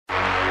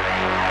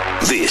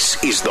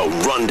This is The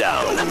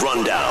Rundown. The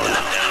Rundown.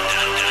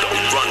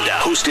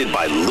 Hosted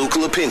by Luke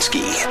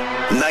Lapinski.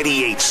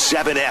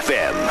 98.7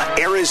 FM,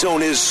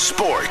 Arizona's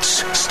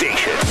sports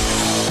station.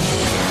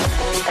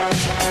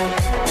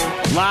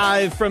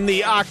 Live from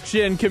the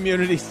Auction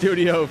Community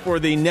Studio for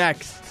the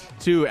next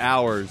 2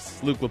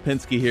 hours. Luke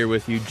Lapinski here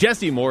with you.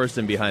 Jesse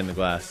Morrison behind the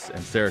glass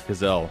and Sarah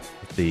Cazell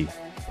with the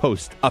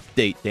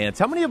post-update dance.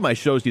 How many of my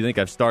shows do you think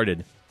I've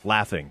started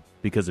laughing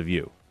because of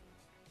you?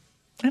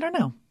 I don't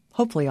know.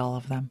 Hopefully all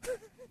of them.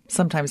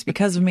 Sometimes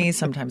because of me,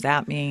 sometimes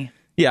at me.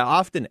 Yeah,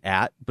 often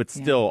at, but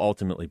still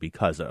ultimately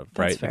because of,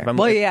 right? That's fair.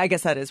 Well, yeah, I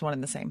guess that is one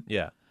and the same.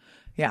 Yeah.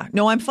 Yeah.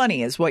 No, I'm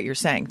funny is what you're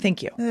saying.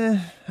 Thank you.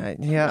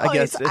 I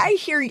guess. I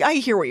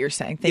hear what you're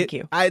saying. Thank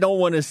you. I don't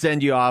want to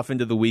send you off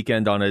into the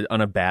weekend on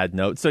a bad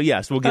note. So,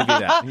 yes, we'll give you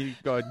that. You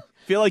go ahead.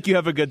 Feel like you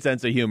have a good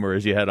sense of humor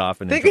as you head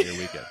off and enjoy your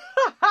weekend.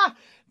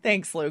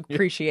 Thanks, Luke.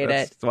 Appreciate it.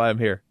 That's why I'm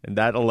here. And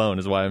that alone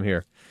is why I'm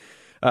here.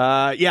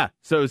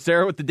 So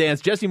Sarah with the dance.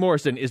 Jesse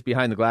Morrison is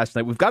behind the glass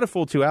tonight. We've got a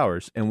full 2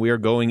 hours, and we are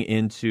going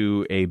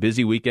into a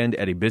busy weekend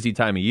at a busy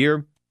time of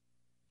year.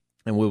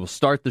 And we will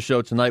start the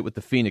show tonight with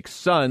the Phoenix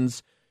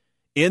Suns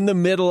in the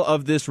middle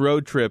of this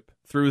road trip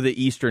through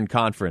the Eastern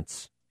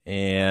Conference.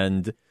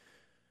 And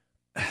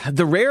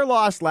the rare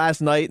loss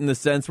last night in the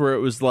sense where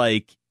it was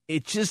like,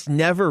 it just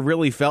never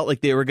really felt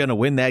like they were going to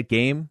win that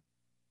game.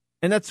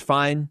 And that's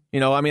fine.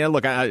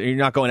 Look, you're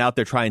not going out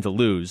there trying to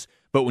lose.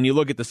 But when you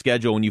look at the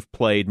schedule and you've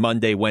played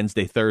Monday,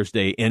 Wednesday,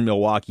 Thursday in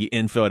Milwaukee,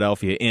 in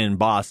Philadelphia, in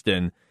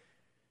Boston,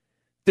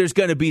 there's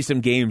going to be some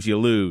games you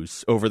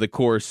lose over the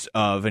course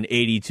of an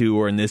 82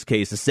 or in this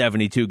case a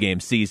 72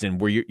 game season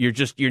where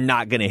you're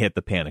not going to hit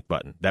the panic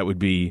button. That would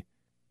be,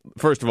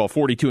 first of all,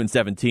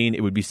 42-17.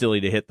 It would be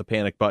silly to hit the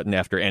panic button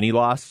after any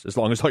loss, as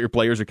long as all your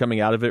players are coming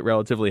out of it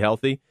relatively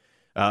healthy.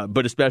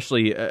 But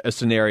especially a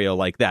scenario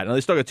like that. Now they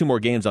still got 2 more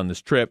games on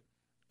this trip,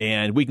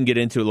 and we can get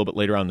into a little bit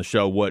later on the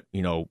show what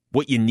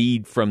you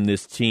need from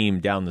this team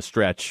down the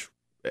stretch.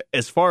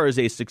 As far as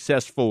a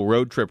successful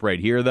road trip right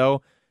here,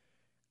 though,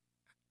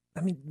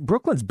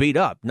 Brooklyn's beat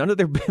up. None of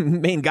their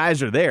main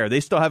guys are there.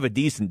 They still have a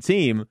decent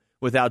team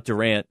without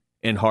Durant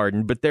and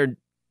Harden, but the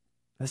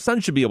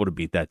Suns should be able to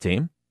beat that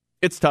team.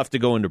 It's tough to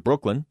go into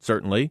Brooklyn,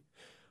 certainly,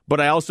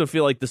 but I also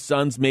feel like the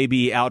Suns may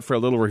be out for a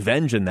little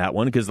revenge in that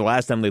one because the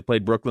last time they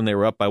played Brooklyn, they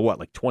were up by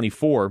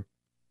 24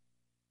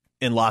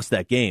 and lost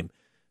that game.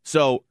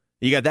 So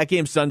you got that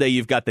game Sunday,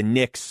 you've got the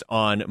Knicks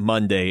on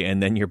Monday,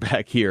 and then you're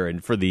back here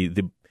and for the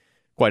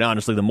quite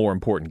honestly, the more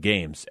important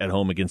games at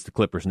home against the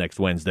Clippers next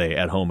Wednesday,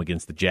 at home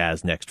against the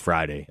Jazz next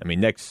Friday.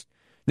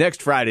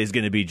 Next Friday is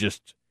going to be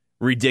just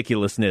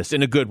ridiculousness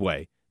in a good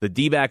way. The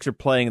D-backs are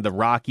playing the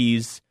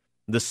Rockies.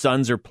 The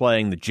Suns are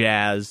playing the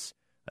Jazz.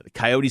 The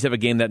Coyotes have a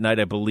game that night,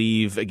 I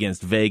believe,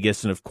 against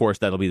Vegas. And, of course,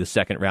 that'll be the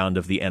second round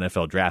of the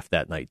NFL draft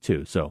that night,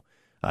 too. So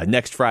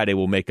next Friday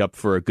will make up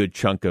for a good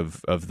chunk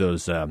of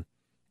those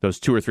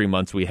 2 or 3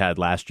 months we had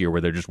last year where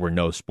there just were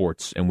no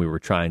sports and we were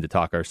trying to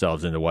talk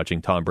ourselves into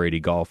watching Tom Brady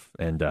golf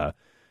and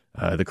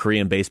the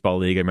Korean Baseball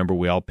League. I remember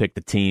we all picked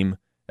a team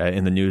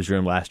in the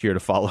newsroom last year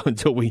to follow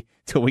until we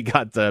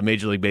got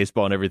Major League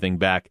Baseball and everything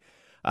back.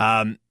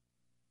 It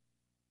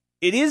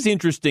is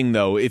interesting,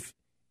 though, if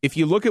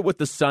you look at what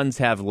the Suns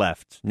have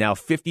left, now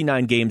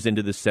 59 games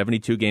into this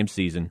 72-game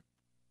season.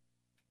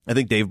 I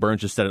think Dave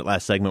Burns just said it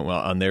last segment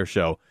on their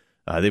show.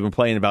 They've been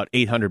playing about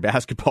 800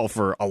 basketball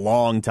for a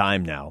long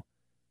time now.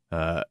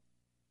 And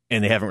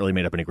they haven't really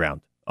made up any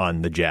ground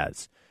on the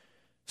Jazz.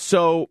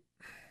 So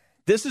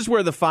this is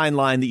where the fine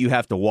line that you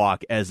have to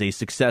walk as a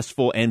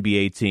successful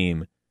NBA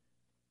team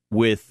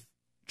with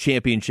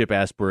championship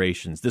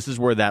aspirations. This is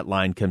where that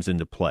line comes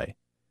into play.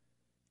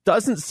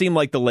 Doesn't seem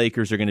like the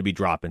Lakers are going to be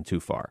dropping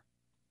too far.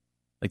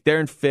 Like they're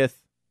in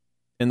 5th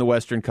in the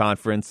Western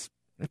Conference.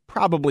 They're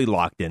probably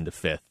locked into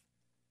 5th.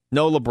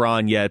 No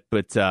LeBron yet,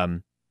 but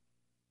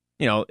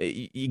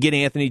you get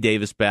Anthony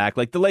Davis back.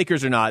 Like the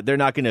Lakers they're not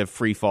going to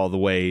free fall the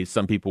way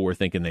some people were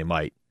thinking they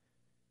might.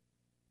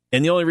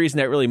 And the only reason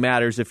that really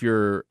matters if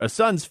you're a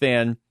Suns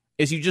fan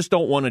is you just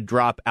don't want to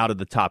drop out of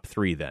the top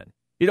 3 then.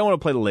 You don't want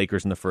to play the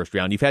Lakers in the first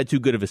round. You've had too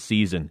good of a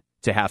season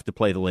to have to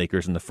play the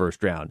Lakers in the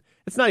first round.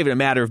 It's not even a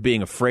matter of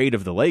being afraid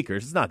of the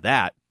Lakers. It's not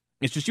that.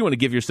 It's just you want to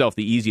give yourself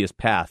the easiest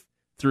path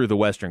through the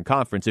Western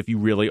Conference if you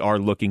really are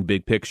looking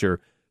big picture,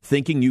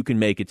 thinking you can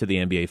make it to the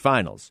NBA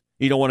Finals.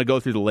 You don't want to go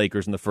through the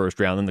Lakers in the first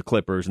round, then the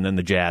Clippers, and then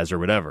the Jazz or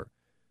whatever.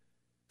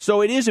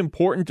 So it is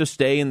important to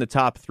stay in the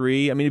top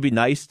 3. It'd be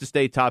nice to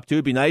stay top 2.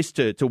 It'd be nice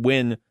to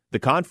win the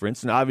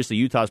conference. And obviously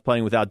Utah's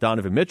playing without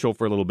Donovan Mitchell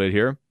for a little bit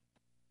here.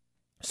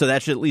 So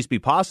that should at least be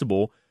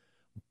possible.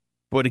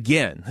 But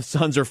again, the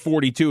Suns are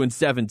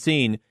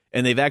 42-17,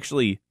 and they've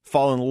actually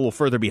fallen a little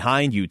further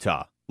behind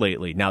Utah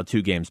lately, now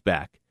 2 games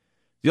back.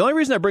 The only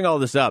reason I bring all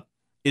this up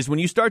is when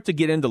you start to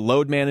get into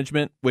load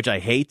management, which I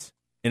hate,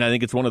 and I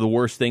think it's one of the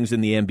worst things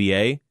in the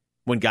NBA,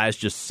 when guys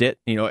just sit,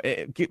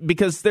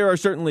 because there are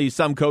certainly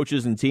some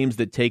coaches and teams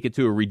that take it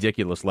to a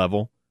ridiculous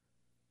level,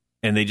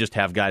 and they just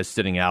have guys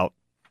sitting out,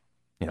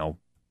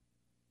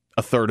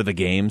 a third of the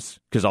games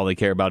because all they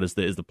care about is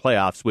the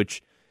playoffs,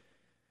 which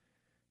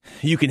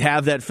You can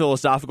have that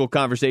philosophical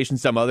conversation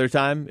some other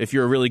time. If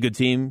you're a really good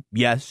team,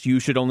 yes, you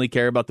should only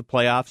care about the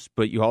playoffs,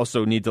 but you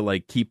also need to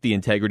keep the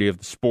integrity of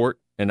the sport.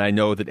 And I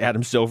know that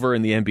Adam Silver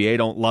and the NBA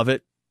don't love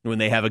it when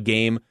they have a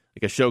game,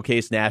 like a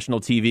showcase national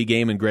TV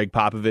game, and Greg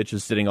Popovich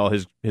is sitting all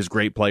his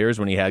great players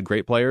when he had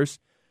great players.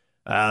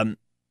 So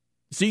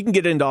you can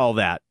get into all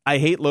that. I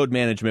hate load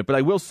management, but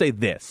I will say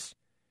this.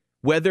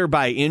 Whether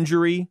by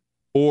injury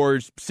or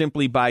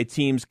simply by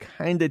teams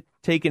kind of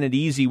taking it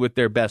easy with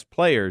their best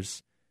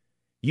players,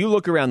 you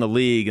look around the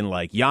league and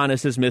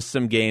Giannis has missed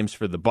some games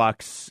for the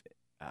Bucks.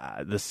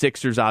 The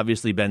Sixers,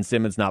 obviously, Ben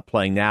Simmons not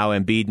playing now.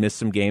 Embiid missed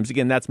some games.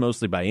 Again, that's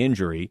mostly by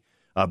injury.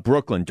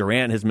 Brooklyn,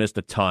 Durant has missed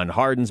a ton.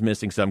 Harden's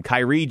missing some.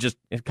 Kyrie just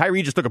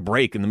took a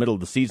break in the middle of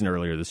the season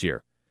earlier this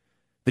year.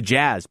 The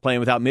Jazz playing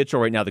without Mitchell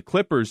right now. The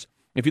Clippers,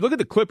 if you look at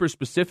the Clippers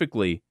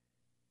specifically,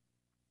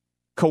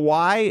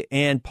 Kawhi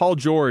and Paul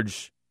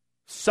George,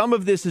 some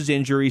of this is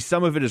injury,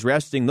 some of it is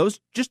resting. Those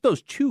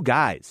two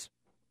guys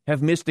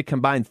have missed a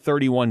combined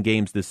 31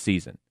 games this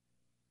season.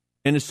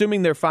 And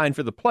assuming they're fine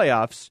for the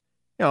playoffs,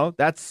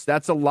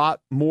 that's a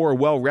lot more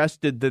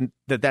well-rested than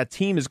that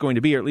team is going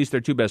to be, or at least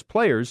their two best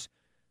players,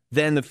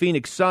 than the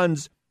Phoenix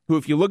Suns, who,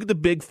 if you look at the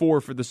big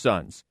four for the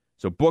Suns,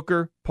 so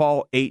Booker,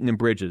 Paul, Ayton, and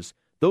Bridges,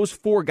 those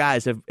four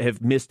guys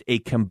have missed a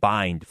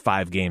combined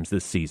 5 games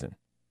this season.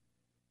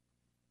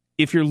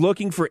 If you're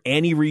looking for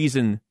any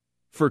reason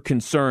for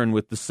concern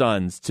with the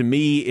Suns, to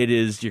me, it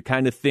is you're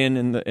kind of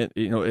thin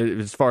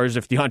as far as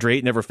if DeAndre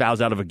Ayton never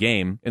fouls out of a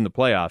game in the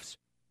playoffs.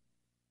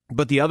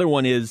 But the other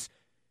one is,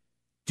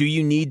 do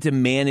you need to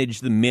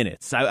manage the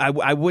minutes? I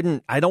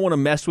don't want to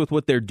mess with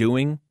what they're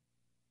doing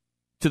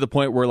to the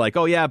point where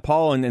oh yeah,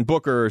 Paul and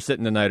Booker are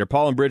sitting tonight, or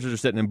Paul and Bridges are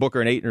sitting, and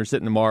Booker and Ayton are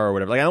sitting tomorrow, or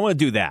whatever. I don't want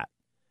to do that.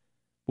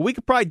 But we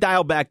could probably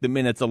dial back the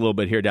minutes a little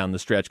bit here down the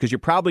stretch, because you're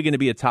probably going to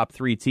be a top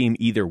 3 team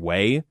either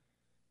way.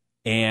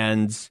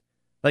 And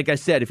like I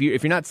said, if you're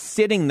not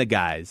sitting the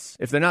guys,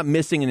 if they're not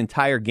missing an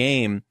entire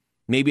game,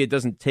 maybe it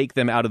doesn't take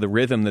them out of the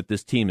rhythm that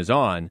this team is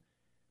on.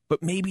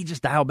 But maybe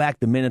just dial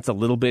back the minutes a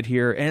little bit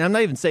here. And I'm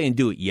not even saying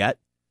do it yet,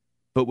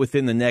 but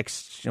within the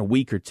next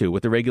week or two,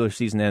 with the regular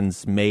season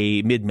ends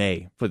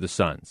mid-May for the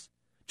Suns.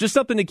 Just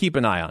something to keep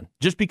an eye on.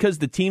 Just because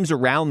the teams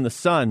around the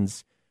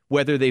Suns,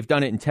 whether they've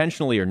done it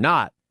intentionally or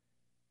not,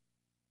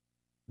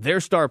 their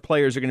star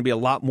players are going to be a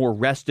lot more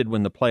rested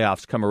when the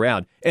playoffs come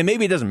around. And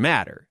maybe it doesn't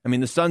matter. I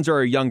mean, the Suns are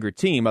a younger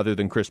team other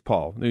than Chris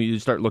Paul. You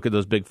start looking at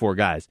those big 4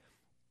 guys.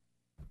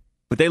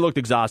 But they looked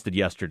exhausted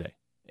yesterday.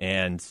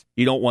 And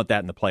you don't want that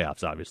in the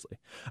playoffs, obviously.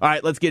 All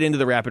right, let's get into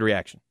the rapid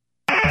reaction.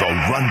 The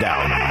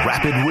Rundown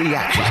Rapid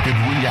Reaction.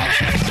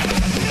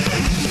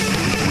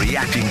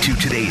 Reacting to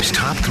today's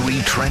top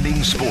 3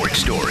 trending sports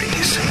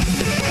stories.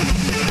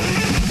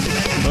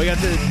 We got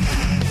the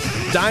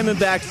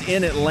Diamondbacks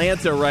in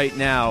Atlanta right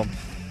now.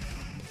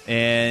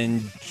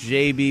 And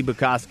J.B.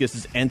 Bukauskas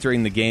is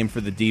entering the game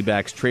for the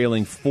D-backs,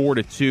 trailing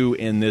 4-2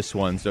 in this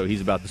one. So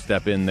he's about to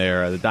step in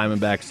there. The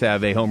Diamondbacks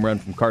have a home run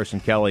from Carson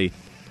Kelly.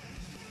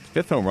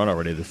 5th home run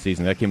already this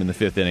season. That came in the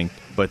 5th inning.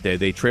 But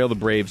they trail the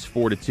Braves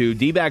 4-2.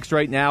 D-backs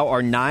right now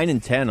are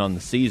 9-10 on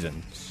the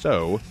season.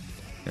 So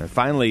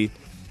finally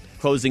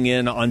closing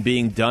in on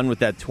being done with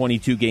that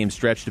 22-game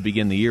stretch to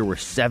begin the year, where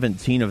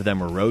 17 of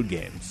them are road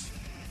games.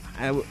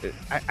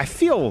 I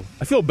feel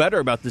better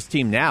about this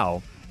team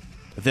now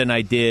than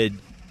I did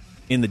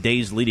in the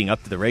days leading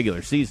up to the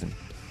regular season.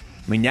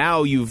 I mean,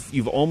 now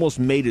you've almost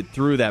made it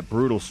through that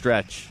brutal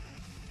stretch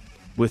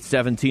with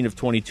 17 of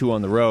 22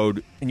 on the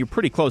road, and you're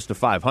pretty close to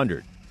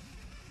 500.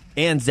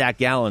 And Zach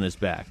Gallen is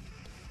back.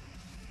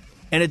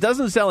 And it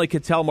doesn't sound like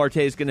Ketel Marte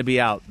is going to be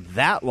out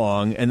that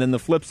long. And then the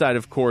flip side,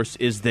 of course,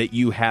 is that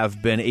you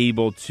have been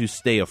able to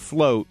stay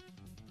afloat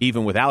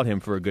even without him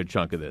for a good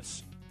chunk of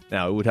this.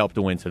 Now, it would help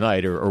to win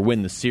tonight or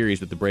win the series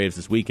with the Braves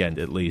this weekend,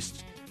 at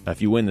least.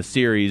 If you win the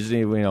series,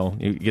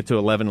 you get to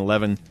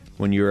 11-11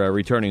 when you're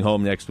returning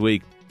home next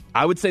week.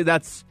 I would say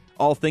that's,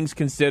 all things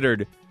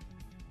considered,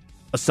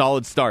 a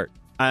solid start.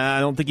 I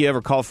don't think you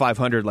ever call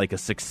 500 like a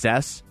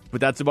success,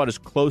 but that's about as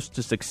close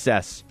to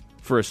success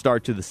for a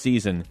start to the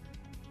season,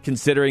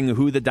 considering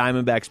who the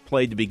Diamondbacks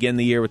played to begin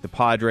the year with the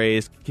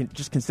Padres,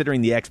 just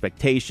considering the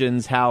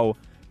expectations, how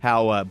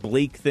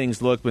bleak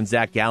things looked when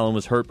Zach Gallen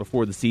was hurt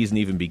before the season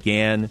even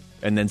began,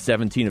 and then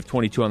 17 of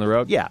 22 on the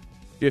road. Yeah,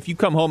 if you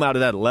come home out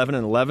of that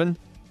 11-11,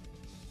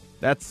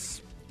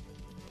 that's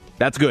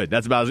good.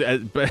 That's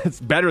it's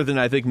better than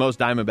I think most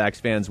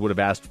Diamondbacks fans would have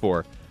asked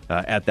for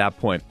at that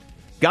point.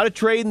 Got a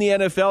trade in the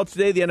NFL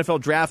today. The NFL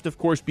draft, of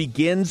course,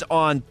 begins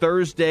on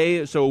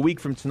Thursday, so a week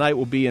from tonight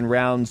we'll be in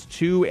rounds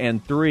 2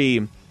 and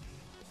 3.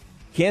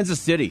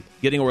 Kansas City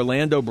getting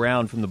Orlando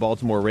Brown from the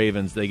Baltimore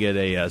Ravens. They get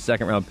a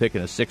second-round pick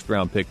and a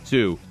sixth-round pick,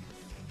 too.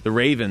 The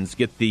Ravens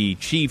get the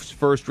Chiefs'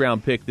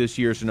 first-round pick this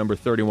year, so number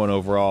 31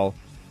 overall,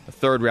 a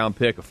third-round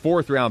pick, a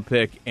fourth-round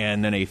pick,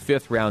 and then a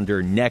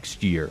fifth-rounder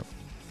next year.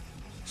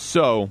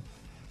 So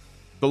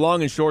the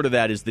long and short of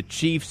that is the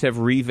Chiefs have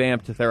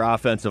revamped their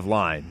offensive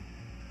line.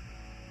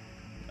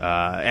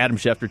 Adam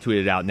Schefter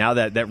tweeted out, now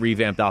that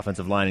revamped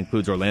offensive line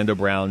includes Orlando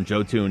Brown,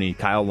 Joe Thuney,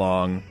 Kyle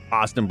Long,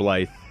 Austin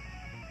Blythe,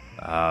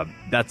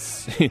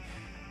 That's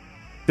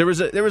there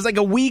was like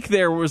a week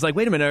there where it was like,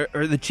 wait a minute,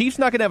 are the Chiefs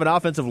not going to have an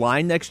offensive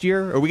line next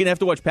year? Are we going to have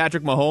to watch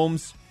Patrick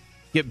Mahomes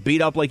get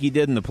beat up like he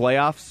did in the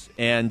playoffs?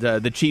 And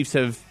the Chiefs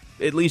have,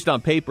 at least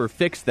on paper,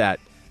 fixed that.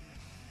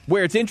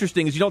 Where it's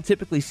interesting is you don't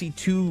typically see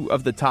two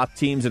of the top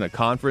teams in a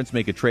conference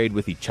make a trade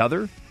with each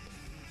other.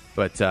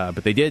 But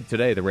they did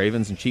today, the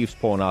Ravens and Chiefs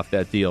pulling off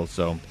that deal.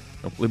 So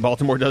hopefully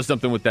Baltimore does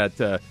something with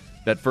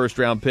that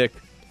first-round pick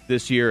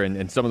this year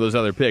and some of those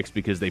other picks,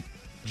 because they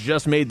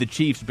just made the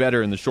Chiefs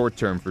better in the short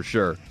term for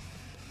sure.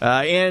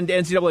 And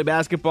NCAA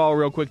basketball,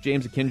 real quick,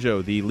 James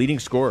Akinjo, the leading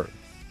scorer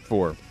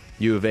for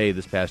U of A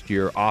this past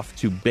year, off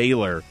to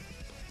Baylor.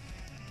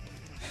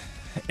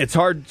 It's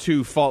hard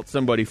to fault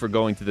somebody for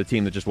going to the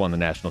team that just won the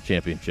national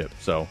championship.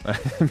 So, I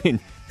mean,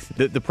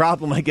 the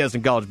problem, I guess,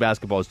 in college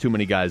basketball is too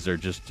many guys are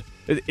just...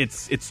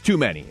 It's too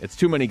many. It's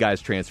too many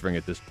guys transferring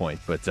at this point.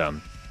 But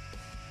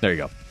there you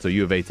go. So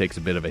U of A takes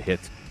a bit of a hit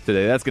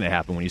today. That's going to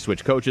happen when you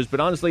switch coaches. But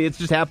honestly, it's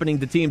just happening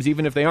to teams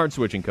even if they aren't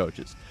switching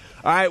coaches.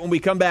 All right, when we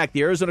come back,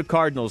 the Arizona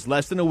Cardinals,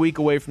 less than a week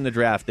away from the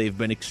draft. They've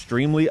been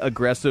extremely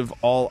aggressive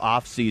all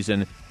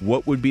offseason.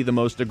 What would be the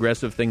most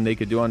aggressive thing they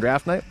could do on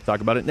draft night? We'll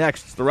talk about it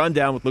next. It's The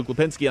Rundown with Luke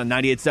Lapinski on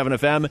 98.7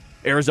 FM,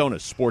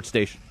 Arizona's sports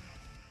station.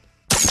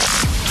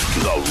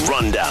 The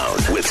Rundown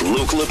with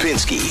Luke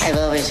Lapinski. I've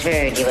always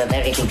heard you were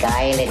very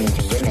beguiling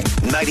to women.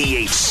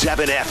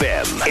 98.7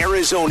 FM,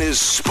 Arizona's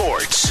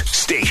sports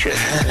station.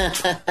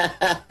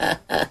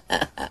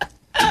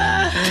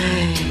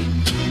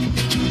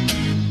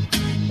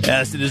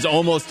 Yes, it is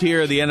almost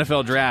here, the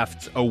NFL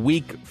draft, a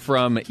week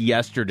from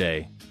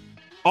yesterday.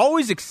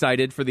 Always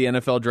excited for the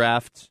NFL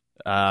draft.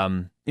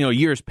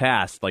 Years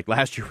past, like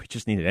last year, we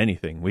just needed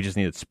anything. We just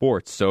needed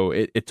sports. So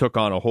it took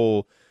on a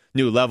whole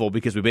new level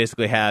because we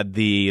basically had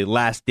the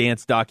Last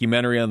Dance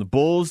documentary on the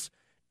Bulls,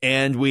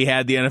 and we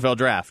had the NFL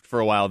draft for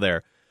a while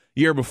there.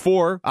 Year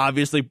before,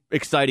 obviously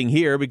exciting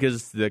here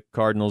because the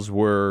Cardinals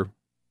were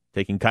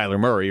taking Kyler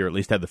Murray, or at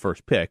least had the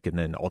first pick, and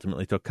then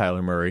ultimately took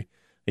Kyler Murray.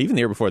 Even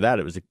the year before that,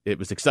 it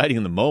was exciting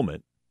in the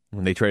moment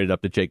when they traded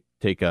up to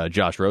take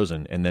Josh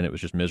Rosen, and then it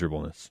was just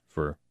miserableness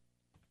for,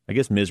 I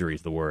guess misery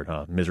is the word,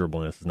 huh?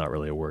 Miserableness is not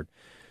really a word.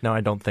 No,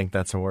 I don't think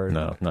that's a word.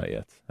 No, not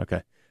yet.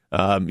 Okay.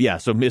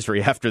 So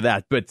misery after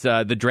that. But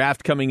the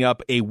draft coming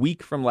up a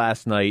week from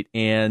last night,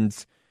 and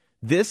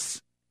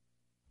this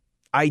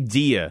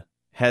idea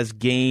has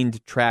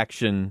gained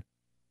traction.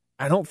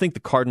 I don't think the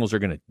Cardinals are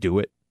going to do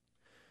it,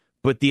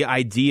 but the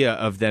idea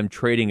of them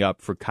trading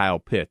up for Kyle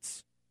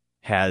Pitts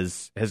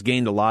has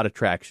gained a lot of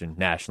traction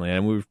nationally,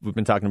 and we've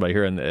been talking about it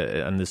here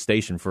on this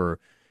station for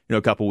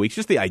a couple weeks.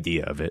 Just the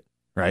idea of it,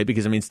 right?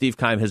 Because I mean, Steve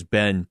Keim has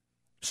been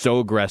so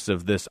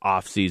aggressive this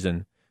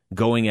offseason,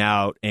 going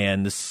out,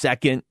 and the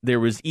second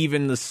there was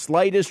even the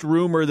slightest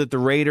rumor that the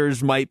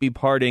Raiders might be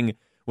parting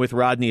with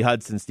Rodney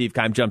Hudson, Steve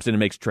Keim jumps in and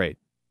makes a trade.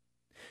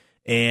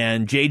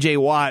 And J.J.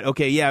 Watt,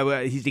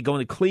 is he going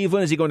to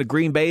Cleveland? Is he going to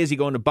Green Bay? Is he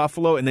going to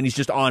Buffalo? And then he's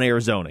just on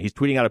Arizona. He's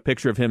tweeting out a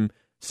picture of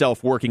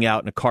himself working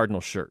out in a Cardinal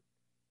shirt.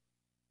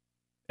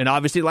 And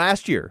obviously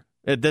last year,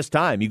 at this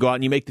time, you go out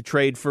and you make the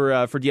trade for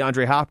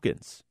DeAndre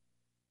Hopkins.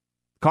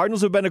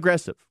 Cardinals have been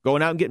aggressive,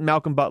 going out and getting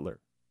Malcolm Butler,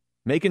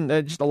 making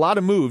just a lot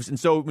of moves. And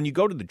so when you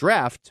go to the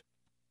draft,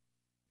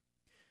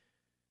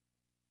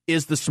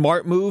 is the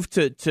smart move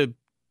to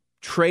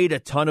trade a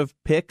ton of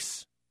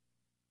picks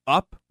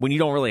up when you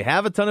don't really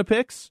have a ton of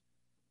picks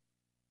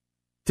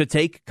to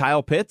take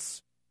Kyle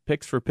Pitts?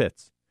 Picks for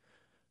Pitts.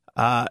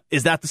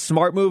 Is that the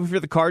smart move for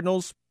the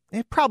Cardinals?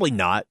 Probably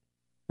not,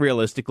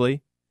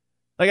 realistically.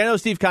 Like, I know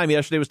Steve Keim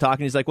yesterday was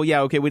talking. He's like, well,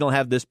 yeah, okay, we don't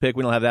have this pick.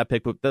 We don't have that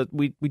pick. But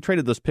we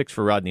traded those picks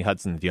for Rodney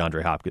Hudson and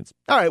DeAndre Hopkins.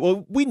 All right,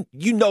 well,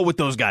 you know what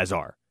those guys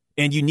are.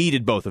 And you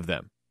needed both of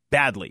them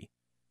badly.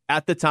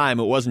 At the time,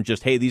 it wasn't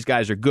just, hey, these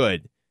guys are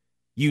good.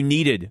 You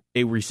needed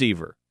a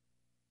receiver.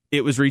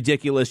 It was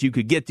ridiculous. You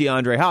could get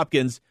DeAndre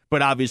Hopkins,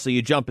 but obviously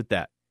you jump at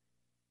that.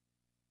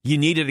 You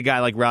needed a guy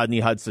like Rodney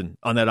Hudson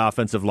on that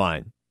offensive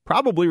line.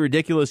 Probably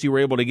ridiculous you were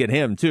able to get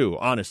him, too,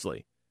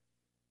 honestly.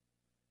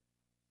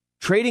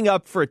 Trading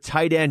up for a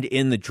tight end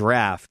in the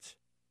draft.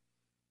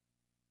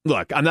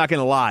 Look, I'm not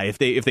going to lie. If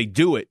they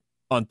do it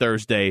on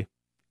Thursday,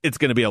 it's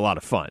going to be a lot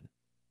of fun.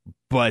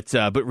 But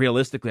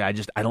realistically, I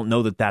don't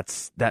know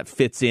that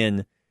fits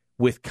in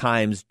with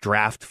Keim's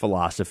draft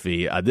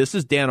philosophy. This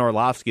is Dan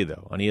Orlovsky,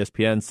 though, on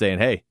ESPN saying,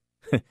 hey,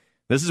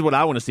 this is what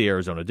I want to see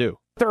Arizona do.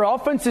 Their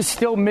offense is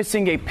still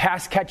missing a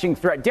pass-catching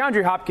threat.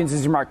 DeAndre Hopkins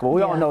is remarkable.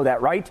 We all know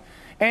that, right?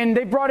 And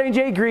they brought in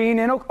Jay Green,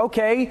 and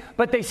okay,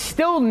 but they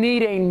still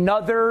need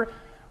another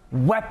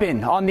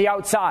weapon on the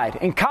outside.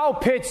 And Kyle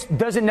Pitts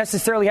doesn't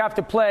necessarily have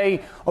to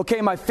play, okay,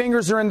 my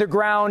fingers are in the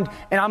ground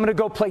and I'm going to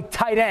go play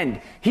tight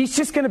end. He's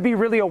just going to be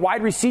really a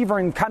wide receiver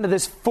in kind of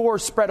this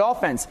four-spread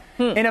offense.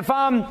 And if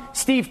I'm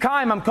Steve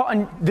Keim, I'm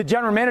calling the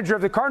general manager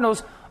of the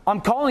Cardinals,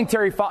 I'm calling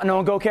Terry Fontenot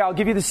and go, okay, I'll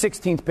give you the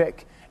 16th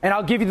pick. And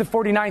I'll give you the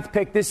 49th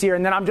pick this year.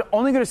 And then I'm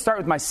only going to start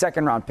with my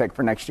second-round pick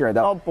for next year,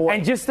 though. Oh, boy.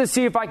 And just to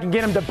see if I can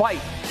get him to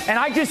bite. And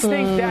I just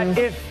think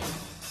that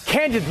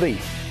candidly,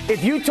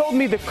 if you told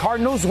me the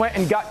Cardinals went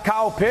and got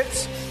Kyle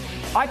Pitts,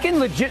 I can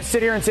legit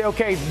sit here and say,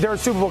 okay, they're a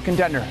Super Bowl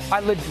contender.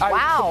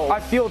 Wow.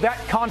 I feel that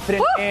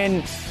confident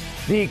in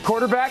the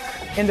quarterback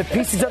and the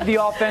pieces of the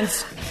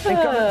offense and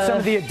some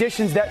of the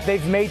additions that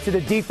they've made to the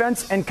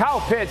defense. And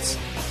Kyle Pitts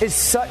is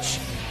such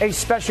a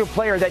special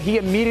player that he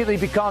immediately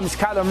becomes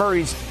Kyler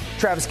Murray's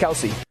Travis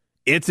Kelce.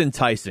 It's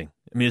enticing.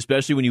 I mean,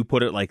 especially when you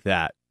put it like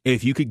that.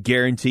 If you could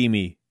guarantee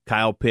me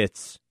Kyle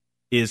Pitts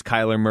is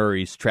Kyler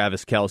Murray's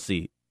Travis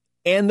Kelce,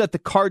 and that the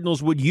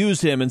Cardinals would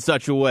use him in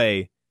such a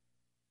way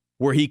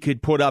where he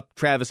could put up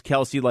Travis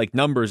Kelce-like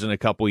numbers in a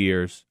couple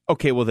years,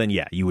 okay, well then,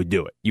 yeah, you would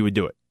do it. You would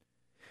do it.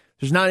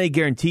 There's not any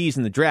guarantees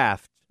in the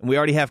draft, and we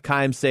already have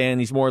Keim saying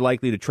he's more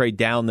likely to trade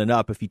down than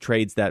up if he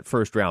trades that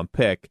first-round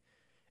pick.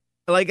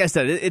 Like I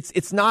said,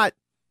 it's not.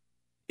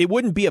 It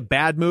wouldn't be a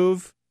bad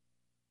move.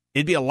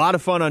 It'd be a lot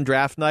of fun on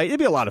draft night. It'd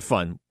be a lot of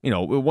fun,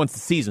 once the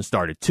season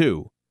started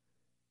too.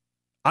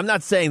 I'm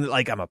not saying that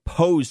like I'm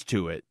opposed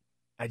to it.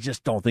 I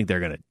just don't think they're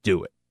going to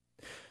do it.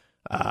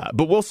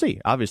 But we'll see.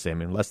 Obviously, I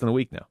mean, less than a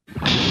week now.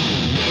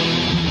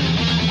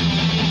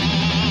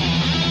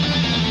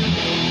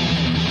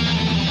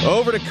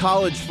 Over to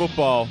college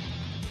football.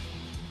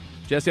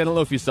 Jesse, I don't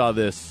know if you saw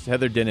this.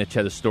 Heather Dinich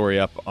had a story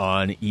up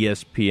on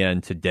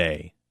ESPN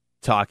today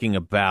talking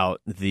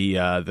about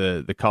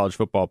the college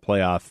football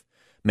playoff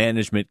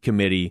management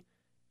committee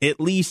at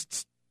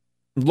least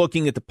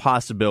looking at the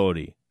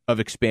possibility of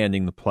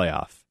expanding the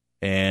playoff.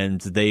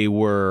 And they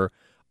were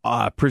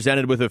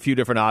presented with a few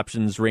different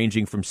options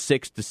ranging from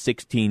 6 to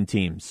 16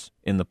 teams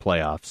in the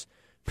playoffs.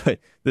 But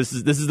this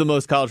is the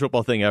most college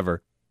football thing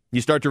ever. You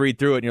start to read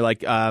through it and you're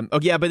like, oh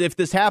yeah, but if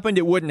this happened,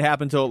 it wouldn't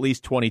happen until at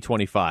least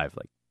 2025.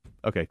 Like,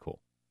 okay, cool.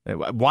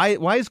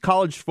 Why is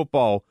college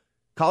football,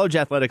 college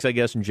athletics, I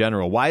guess, in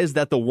general, why is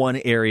that the one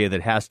area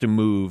that has to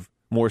move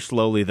more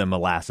slowly than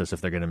molasses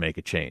if they're going to make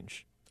a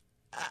change?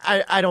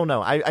 I don't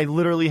know. I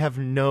literally have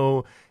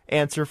no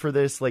answer for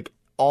this. Like,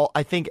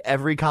 I think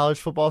every college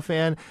football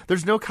fan,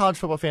 there's no college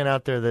football fan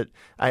out there that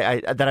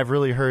I've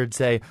really heard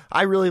say,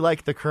 I really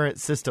like the current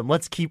system.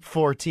 Let's keep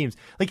 4 teams.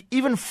 Like,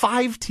 even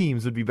 5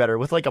 teams would be better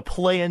with like a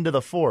play into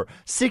the 4.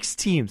 6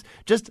 teams.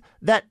 Just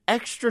that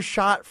extra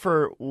shot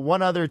for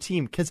one other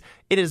team, because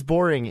it is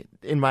boring,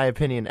 in my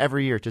opinion,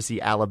 every year to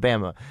see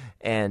Alabama.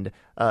 And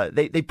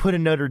they put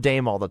in Notre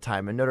Dame all the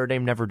time, and Notre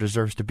Dame never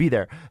deserves to be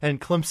there. And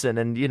Clemson,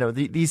 and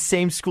these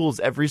same schools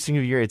every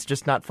single year. It's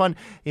just not fun.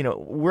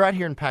 We're out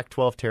here in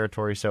Pac-12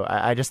 territory, so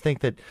I just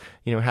think that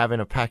having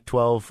a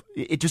Pac-12,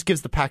 it just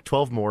gives the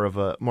Pac-12 more of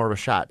a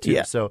shot too.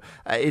 Yeah. So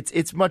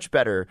it's much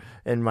better,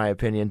 in my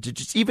opinion, to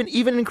just even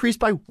increase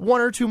by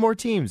 1 or 2 more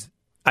teams.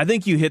 I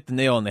think you hit the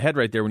nail on the head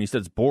right there when you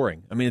said it's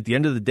boring. I mean, at the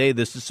end of the day,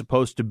 this is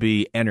supposed to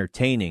be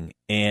entertaining,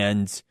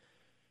 and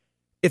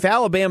if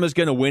Alabama's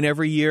going to win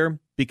every year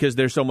because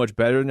they're so much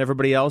better than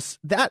everybody else,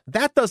 that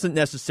doesn't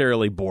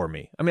necessarily bore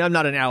me. I mean, I'm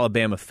not an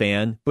Alabama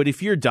fan, but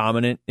if you're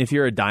dominant, if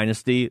you're a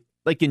dynasty,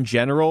 like in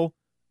general,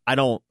 I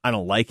don't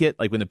like it.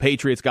 Like when the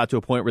Patriots got to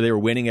a point where they were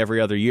winning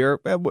every other year,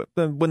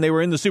 when they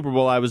were in the Super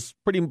Bowl, I was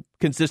pretty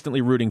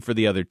consistently rooting for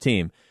the other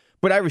team.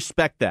 But I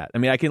respect that. I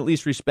mean, I can at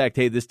least respect,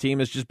 hey, this team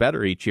is just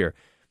better each year.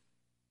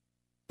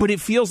 But it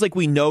feels like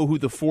we know who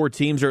the 4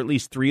 teams, or at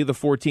least 3 of the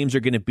 4 teams, are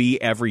going to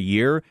be every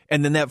year.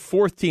 And then that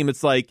 4th team,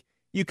 it's like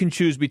you can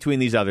choose between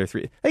these other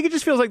 3. Like it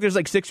just feels like there's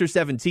like 6 or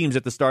 7 teams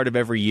at the start of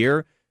every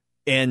year,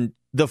 and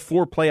the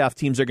 4 playoff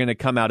teams are going to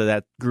come out of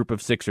that group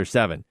of 6 or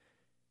 7.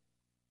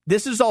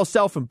 This is all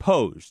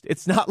self-imposed.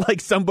 It's not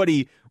like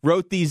somebody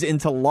wrote these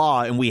into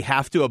law and we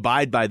have to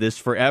abide by this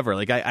forever.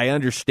 Like I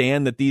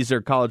understand that these are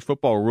college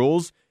football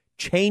rules.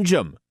 Change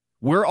them.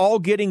 We're all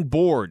getting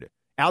bored.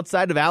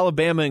 Outside of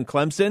Alabama and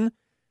Clemson,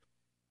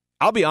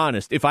 I'll be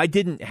honest, if I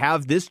didn't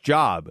have this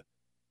job,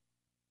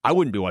 I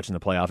wouldn't be watching the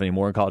playoff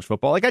anymore in college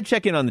football. Like, I'd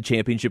check in on the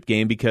championship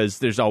game because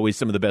there's always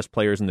some of the best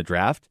players in the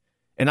draft,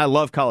 and I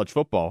love college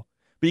football.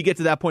 But you get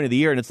to that point of the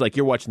year, and it's like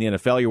you're watching the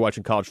NFL, you're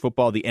watching college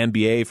football, the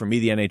NBA, for me,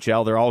 the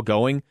NHL, they're all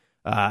going.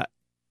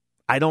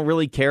 I don't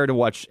really care to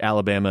watch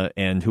Alabama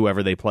and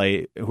whoever they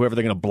play, whoever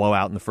they're going to blow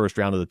out in the first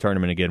round of the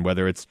tournament again,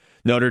 whether it's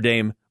Notre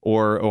Dame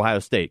or Ohio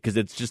State, because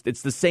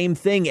it's the same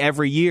thing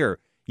every year.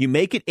 You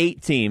make it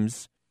 8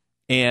 teams.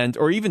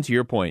 Or even to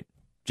your point,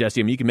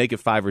 Jesse, I mean, you can make it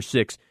 5 or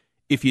 6.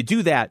 If you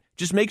do that,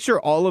 just make sure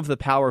all of the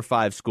Power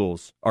 5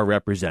 schools are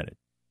represented.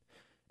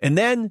 And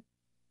then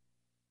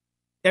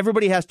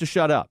everybody has to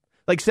shut up.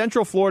 Like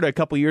Central Florida a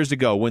couple years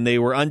ago when they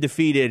were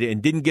undefeated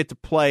and didn't get to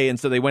play, and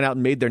so they went out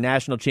and made their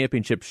national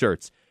championship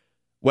shirts.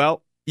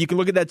 Well, you can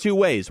look at that 2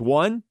 ways.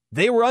 One,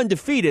 they were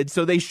undefeated,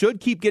 so they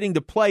should keep getting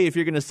to play if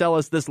you're going to sell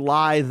us this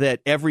lie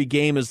that every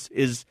game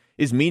is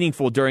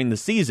meaningful during the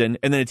season,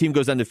 and then a team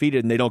goes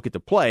undefeated and they don't get to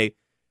play.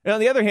 And on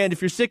the other hand,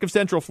 if you're sick of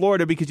Central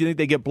Florida because you think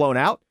they get blown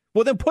out,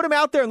 well, then put them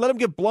out there and let them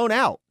get blown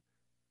out.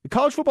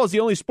 College football is the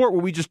only sport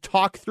where we just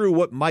talk through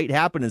what might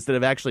happen instead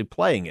of actually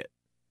playing it.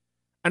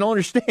 I don't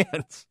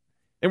understand.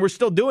 And we're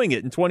still doing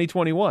it in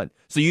 2021.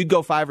 So you'd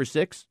go 5 or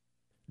 6?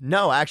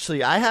 No,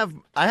 actually, I have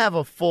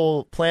a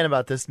full plan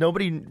about this.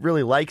 Nobody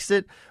really likes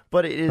it,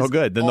 but it is. Oh,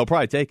 good. Then they'll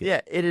probably take it.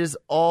 Yeah, it is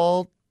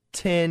all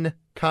 10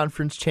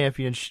 conference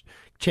champions.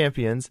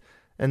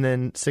 and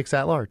then 6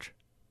 at large.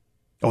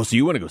 Oh, so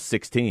you want to go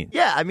 16?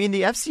 Yeah, I mean,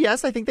 the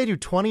FCS, I think they do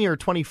 20 or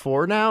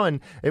 24 now,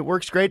 and it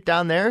works great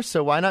down there,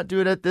 so why not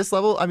do it at this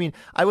level? I mean,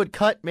 I would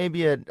cut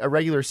maybe a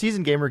regular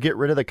season game or get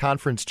rid of the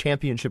conference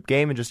championship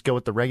game and just go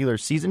with the regular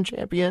season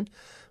champion.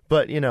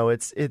 But,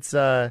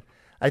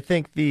 I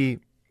think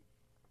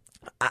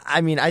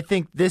I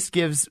think this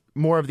gives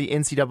more of the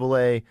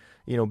NCAA,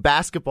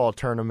 basketball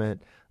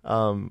tournament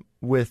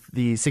with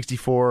the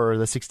 64 or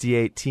the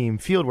 68 team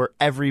field where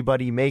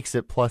everybody makes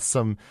it plus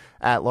some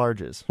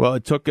at-larges. Well,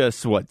 it took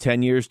us,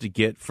 10 years to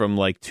get from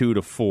 2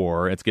 to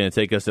 4. It's going to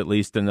take us at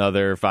least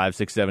another 5,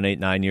 6, 7, 8,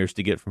 9 years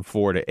to get from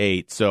 4 to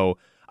 8. So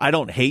I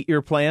don't hate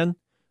your plan.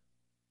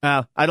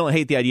 I don't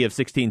hate the idea of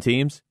 16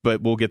 teams,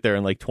 but we'll get there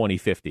in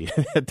 2050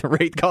 at the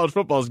rate college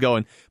football is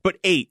going. But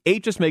 8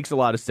 just makes a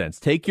lot of sense.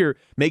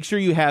 Make sure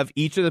you have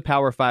each of the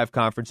Power 5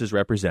 conferences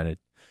represented.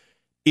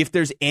 If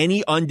there's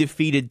any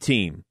undefeated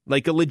team,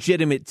 like a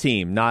legitimate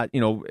team, not,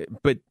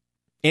 but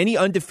any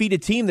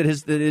undefeated team that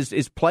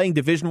is playing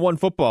Division I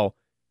football,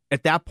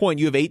 at that point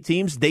you have 8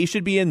 teams, they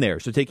should be in there.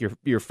 So take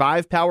your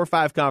 5 Power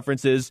 5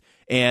 conferences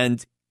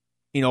and,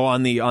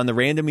 on the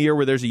random year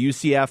where there's a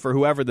UCF or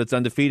whoever that's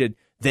undefeated,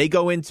 they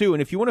go in too.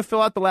 And if you want to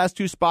fill out the last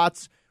 2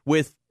 spots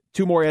with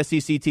 2 more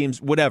SEC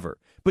teams, whatever.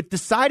 But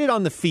decide it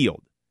on the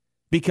field,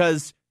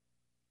 because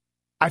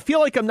I feel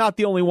like I'm not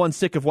the only one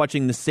sick of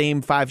watching the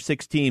same 5,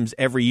 6 teams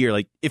every year.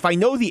 Like, if I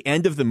know the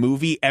end of the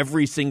movie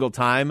every single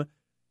time,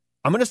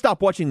 I'm going to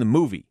stop watching the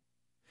movie.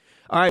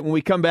 All right, when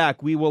we come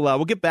back,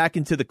 we'll get back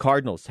into the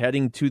Cardinals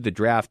heading to the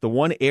draft. The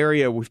one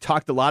area we've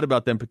talked a lot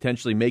about them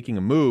potentially making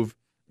a move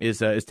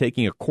is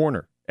taking a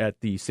corner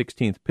at the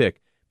 16th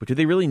pick. But do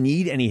they really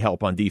need any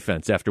help on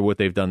defense after what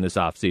they've done this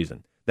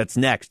offseason? That's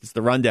next. It's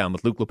The Rundown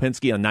with Luke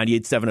Lapinski on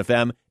 98.7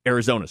 FM,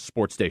 Arizona's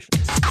sports station.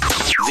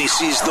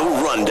 This is The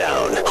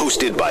Rundown,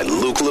 hosted by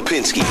Luke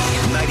Lapinski,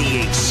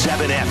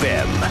 98.7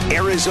 FM,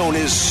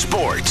 Arizona's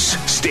sports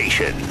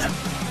station.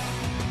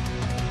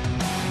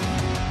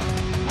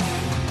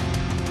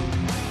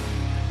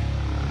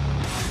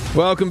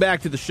 Welcome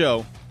back to the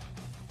show.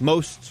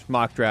 Most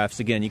mock drafts,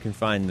 again, you can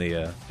find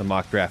the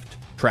mock draft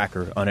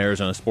tracker on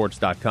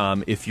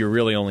arizonasports.com. If you're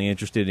really only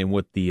interested in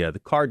what the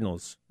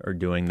Cardinals are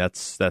doing,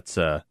 that's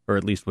or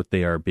at least what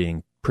they are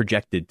being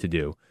projected to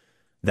do.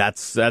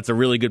 That's a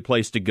really good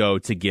place to go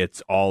to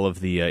get all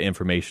of the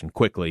information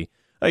quickly.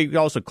 You can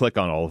also click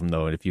on all of them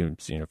though, if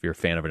you're a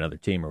fan of another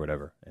team or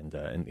whatever, and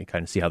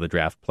kind of see how the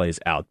draft plays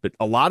out. But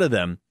a lot of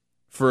them,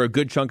 for a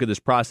good chunk of this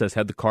process,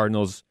 had the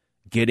Cardinals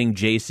getting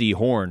J.C.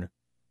 Horn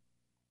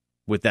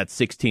with that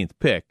 16th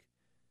pick,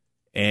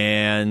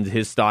 and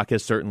his stock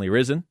has certainly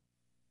risen.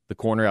 The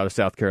corner out of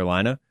South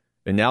Carolina,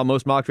 and now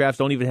most mock drafts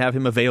don't even have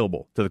him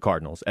available to the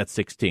Cardinals at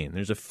 16.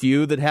 There's a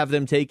few that have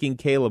them taking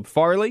Caleb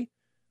Farley.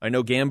 I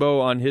know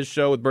Gambo on his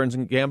show with Burns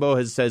and Gambo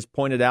has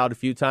pointed out a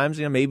few times,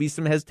 maybe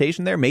some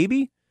hesitation there,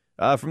 maybe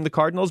from the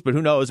Cardinals, but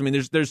who knows? I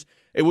mean, there's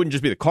it wouldn't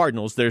just be the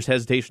Cardinals. There's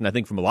hesitation, I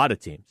think, from a lot of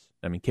teams.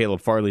 I mean,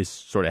 Caleb Farley's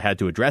sort of had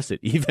to address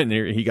it. Even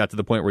he got to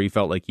the point where he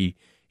felt like he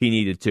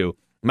needed to.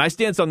 My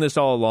stance on this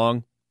all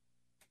along,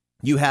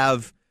 you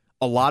have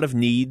a lot of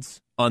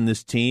needs on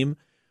this team,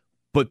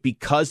 but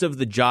because of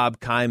the job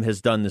Keim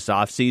has done this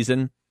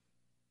offseason,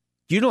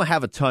 you don't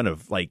have a ton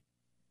of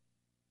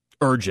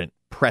urgent,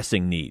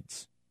 pressing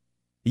needs.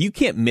 You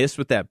can't miss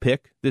with that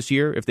pick this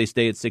year if they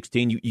stay at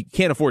 16. You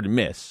can't afford to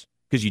miss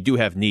because you do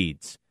have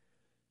needs.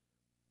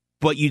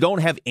 But you don't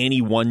have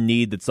any one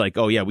need that's like,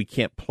 oh, yeah, we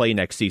can't play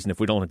next season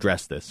if we don't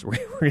address this. We're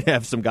going to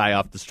have some guy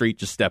off the street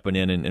just stepping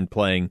in and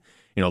playing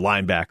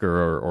linebacker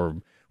or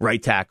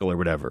right tackle or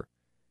whatever.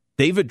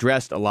 They've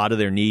addressed a lot of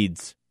their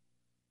needs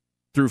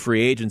through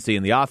free agency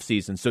in the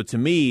offseason. So to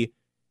me,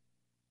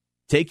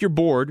 take your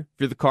board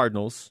for the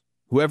Cardinals.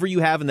 Whoever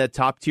you have in that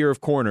top tier of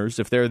corners,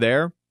 if they're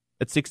there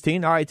at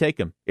 16, all right, take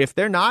them. If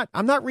they're not,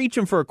 I'm not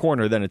reaching for a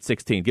corner then at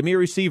 16. Give me a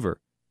receiver.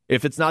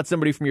 If it's not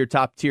somebody from your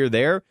top tier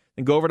there,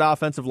 then go over to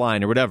offensive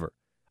line or whatever.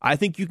 I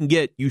think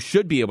you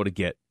should be able to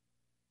get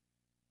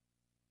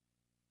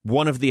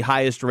one of the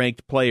highest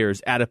ranked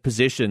players at a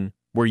position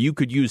where you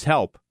could use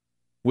help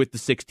with the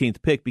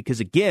 16th pick. Because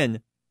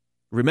again,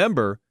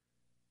 remember,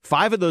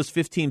 5 of those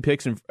 15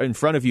 picks in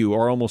front of you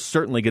are almost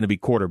certainly going to be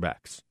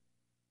quarterbacks.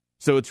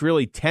 So it's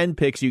really 10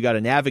 picks you got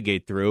to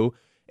navigate through.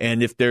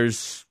 And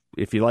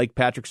if you like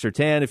Patrick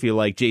Surtain, if you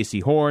like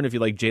J.C. Horn, if you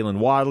like Jalen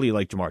Waddle, you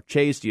like Jamar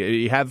Chase,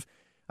 you have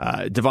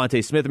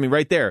Devontae Smith. I mean,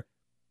 right there.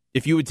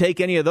 If you would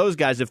take any of those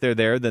guys if they're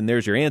there, then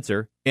there's your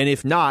answer. And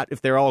if not,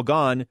 if they're all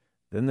gone,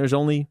 then there's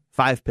only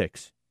 5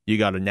 picks you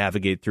got to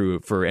navigate through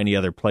for any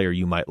other player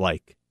you might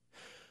like.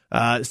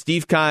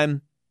 Steve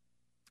Keim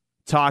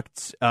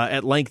talked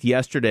at length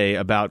yesterday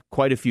about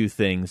quite a few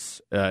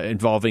things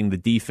involving the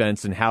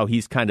defense and how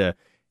he's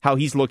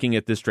looking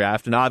at this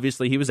draft. And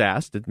obviously he was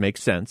asked, it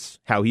makes sense,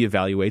 how he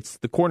evaluates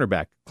the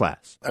cornerback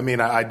class. I mean,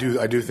 I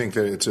do think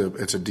that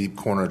it's a deep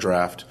corner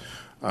draft.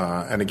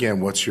 And again,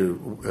 what's your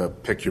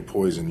pick your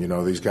poison?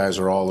 These guys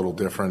are all a little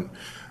different,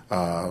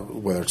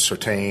 whether it's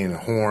Surtain,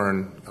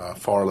 Horn,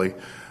 Farley.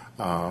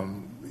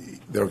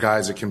 There are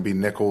guys that can be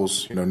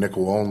nickels,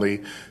 nickel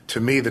only. To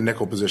me, the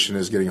nickel position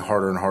is getting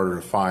harder and harder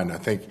to find. I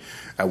think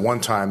at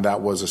one time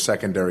that was a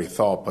secondary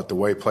thought, but the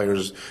way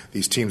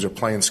these teams are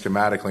playing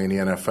schematically in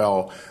the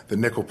NFL, the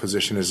nickel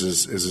position is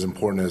as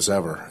important as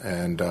ever.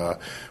 And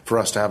for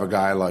us to have a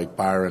guy like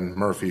Byron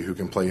Murphy who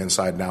can play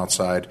inside and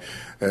outside,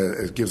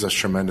 it gives us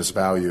tremendous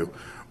value.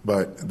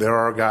 But there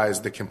are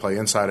guys that can play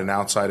inside and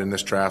outside in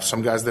this draft.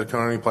 Some guys that can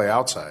only play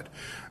outside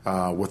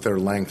with their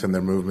length and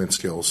their movement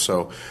skills.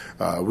 So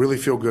really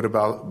feel good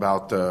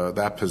about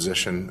that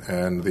position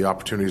and the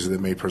opportunities that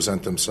may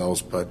present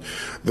themselves. But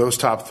those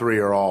top three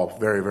are all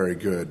very, very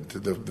good.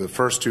 The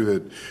first two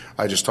that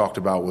I just talked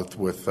about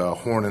with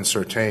Horn and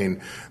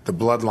Surtain, the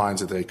bloodlines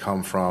that they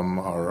come from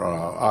are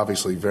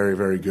obviously very,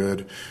 very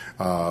good,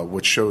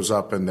 which shows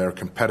up in their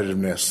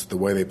competitiveness, the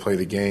way they play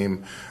the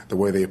game, the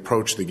way they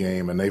approach the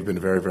game, and they've been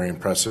very, very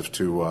impressive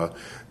to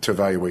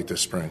evaluate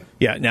this spring.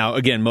 Yeah, now,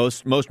 again,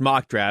 most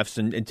mock drafts,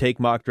 and take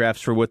mock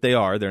drafts for what they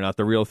are, they're not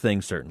the real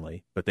thing,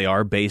 certainly, but they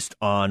are based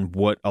on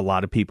what a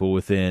lot of people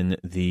within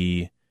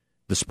the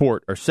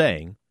sport are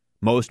saying.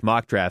 Most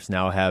mock drafts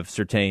now have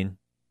Surtain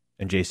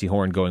and J.C.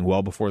 Horn going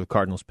well before the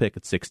Cardinals pick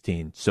at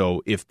 16.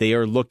 So if they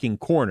are looking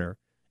corner,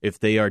 if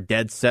they are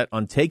dead set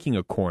on taking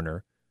a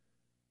corner,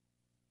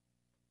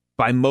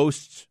 by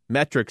most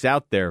metrics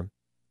out there,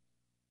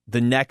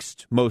 the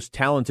next most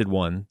talented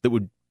one that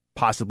would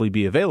possibly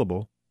be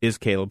available is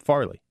Caleb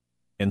Farley.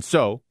 And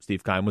so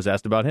Steve Keim was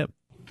asked about him.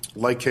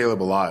 Like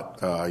Caleb a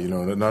lot.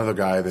 Another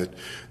guy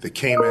that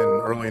came in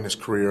early in his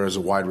career as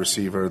a wide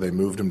receiver. They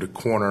moved him to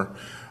corner.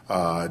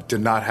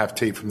 Did not have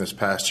tape from this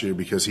past year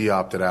because he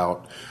opted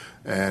out.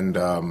 And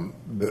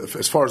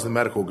as far as the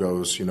medical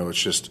goes,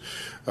 it's just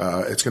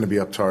it's going to be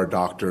up to our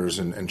doctors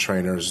and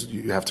trainers.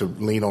 You have to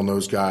lean on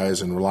those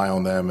guys and rely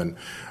on them. And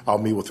I'll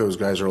meet with those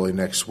guys early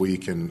next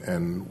week,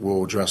 and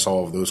we'll address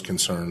all of those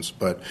concerns.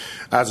 But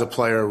as a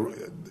player,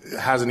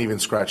 hasn't even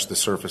scratched the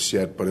surface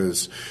yet, but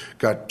has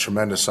got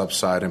tremendous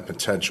upside and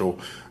potential.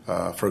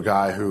 For a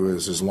guy who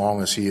is as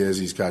long as he is,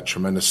 he's got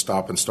tremendous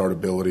stop and start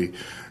ability,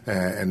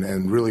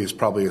 and really is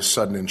probably as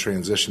sudden in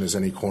transition as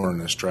any corner in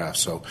this draft.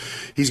 So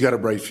he's got a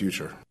bright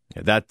future.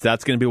 Yeah,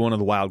 that's going to be one of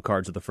the wild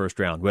cards of the first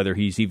round, whether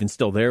he's even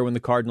still there when the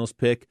Cardinals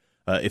pick.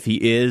 If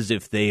he is,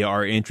 if they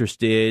are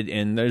interested,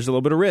 and there's a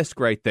little bit of risk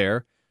right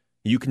there,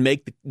 you can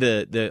make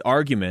the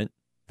argument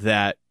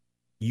that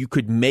you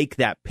could make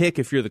that pick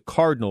if you're the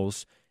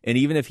Cardinals. And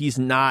even if he's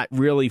not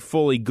really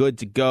fully good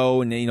to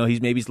go, and he's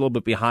a little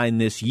bit behind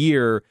this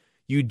year,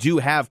 you do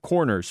have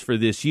corners for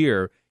this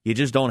year. You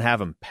just don't have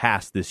them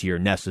past this year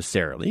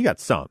necessarily. You got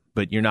some,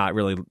 but you're not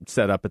really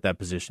set up at that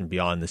position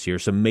beyond this year.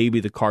 So maybe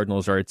the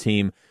Cardinals are a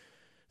team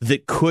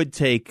that could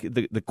take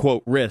the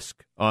quote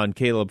risk on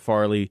Caleb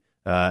Farley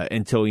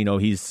until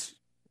he's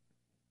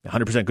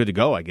 100% good to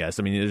go, I guess.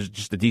 There's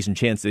just a decent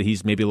chance that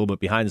he's maybe a little bit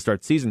behind to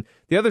start the season.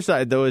 The other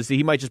side, though, is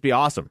he might just be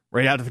awesome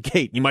right out of the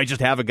gate. You might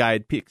just have a guy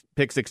at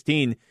pick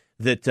 16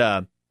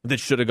 that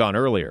should have gone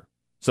earlier.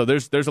 So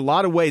there's a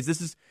lot of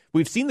ways.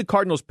 We've seen the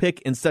Cardinals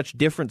pick in such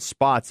different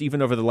spots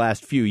even over the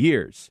last few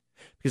years.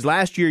 Because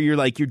last year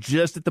you're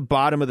just at the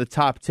bottom of the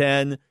top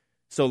 10.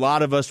 So a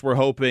lot of us were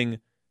hoping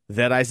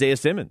that Isaiah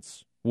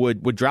Simmons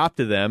would drop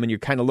to them, and you're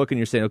kind of looking,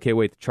 you're saying, okay,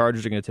 wait, the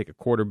Chargers are going to take a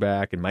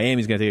quarterback, and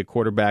Miami's going to take a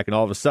quarterback, and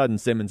all of a sudden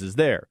Simmons is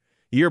there.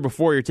 The year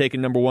before you're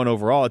taking number one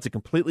overall, it's a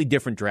completely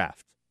different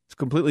draft. It's a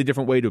completely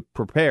different way to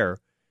prepare.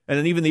 And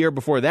then even the year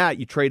before that,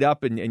 you trade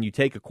up and you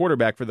take a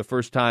quarterback for the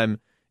first time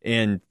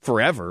in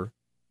forever.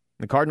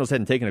 The Cardinals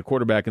hadn't taken a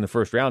quarterback in the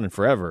first round in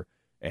forever.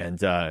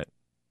 And I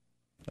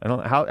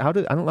don't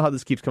know how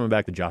this keeps coming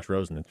back to Josh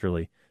Rosen. It's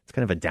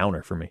kind of a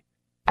downer for me.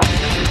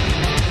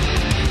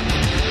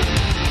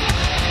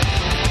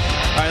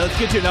 All right, let's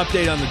get you an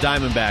update on the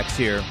Diamondbacks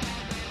here.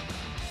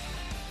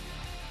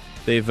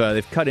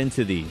 They've cut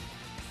into the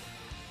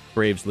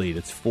Braves lead.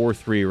 It's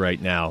 4-3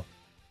 right now.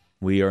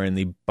 We are in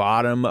the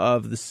bottom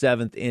of the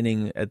seventh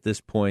inning at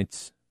this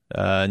point.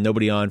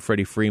 Nobody on.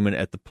 Freddie Freeman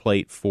at the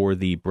plate for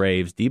the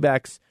Braves.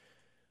 D-backs,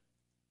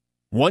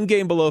 one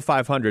game below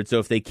 500, so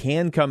if they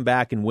can come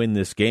back and win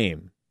this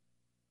game,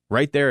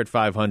 right there at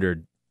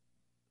 500,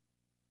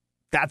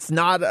 that's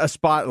not a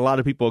spot a lot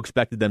of people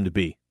expected them to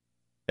be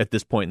at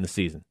this point in the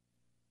season.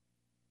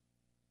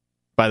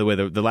 By the way,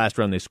 the last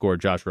run they scored,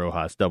 Josh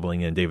Rojas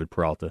doubling in David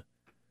Peralta.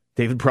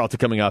 David Peralta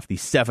coming off the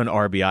 7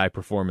 RBI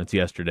performance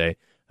yesterday.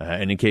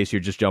 And in case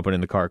you're just jumping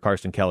in the car,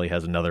 Carson Kelly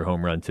has another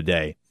home run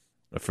today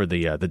for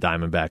the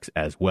Diamondbacks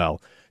as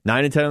well.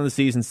 9-10 on the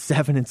season,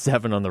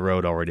 7-7 on the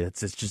road already.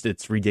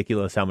 It's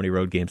ridiculous how many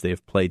road games they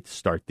have played to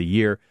start the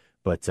year.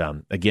 But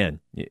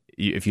again,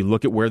 if you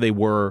look at where they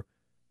were,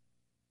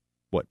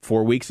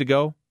 4 weeks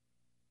ago,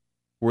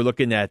 we're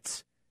looking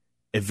at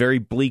a very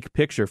bleak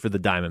picture for the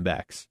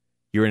Diamondbacks.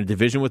 You're in a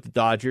division with the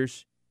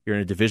Dodgers. You're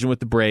in a division with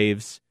the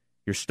Braves.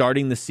 You're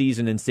starting the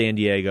season in San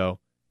Diego,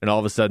 and all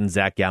of a sudden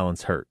Zach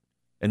Gallen's hurt.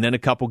 And then a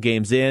couple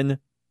games in,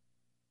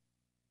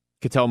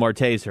 Ketel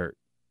Marte's hurt.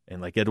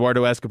 And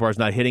Eduardo Escobar's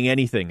not hitting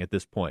anything at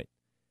this point.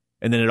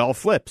 And then it all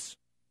flips.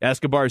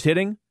 Escobar's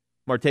hitting,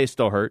 Marte's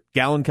still hurt.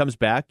 Gallen comes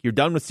back. You're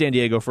done with San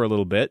Diego for a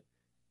little bit.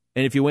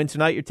 And if you win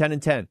tonight, you're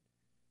 10-10.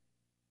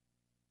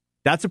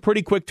 That's a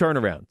pretty quick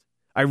turnaround.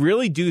 I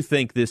really do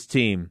think this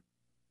team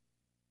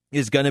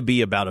is going to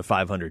be about a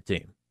 500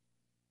 team.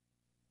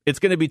 It's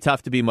going to be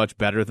tough to be much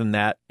better than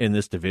that in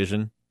this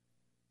division.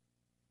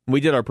 We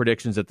did our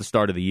predictions at the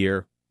start of the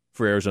year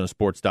for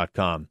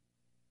ArizonaSports.com.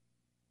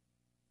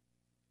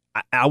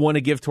 I want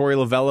to give Torey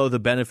Lovello the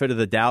benefit of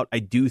the doubt. I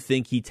do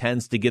think he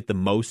tends to get the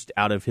most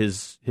out of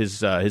his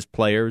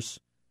players,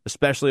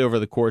 especially over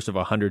the course of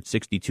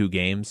 162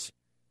 games.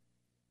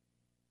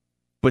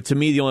 But to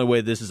me, the only way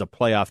this is a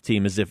playoff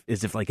team is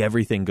if like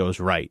everything goes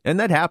right, and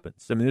that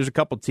happens. I mean, there's a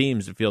couple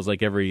teams it feels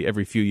like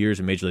every few years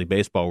in Major League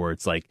Baseball where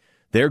it's like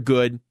they're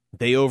good,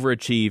 they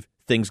overachieve,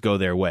 things go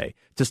their way.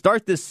 To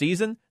start this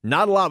season,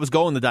 not a lot was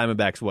going the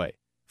Diamondbacks' way.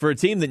 For a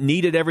team that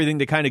needed everything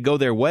to kind of go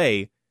their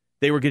way,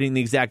 they were getting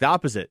the exact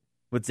opposite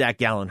with Zach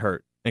Gallen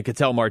hurt and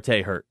Ketel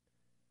Marte hurt.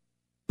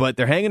 But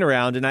they're hanging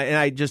around, and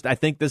I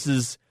think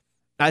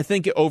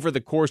over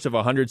the course of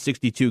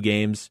 162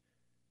 games,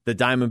 the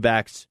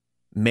Diamondbacks,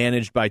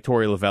 managed by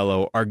Torey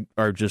Lovello,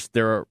 are just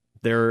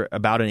they're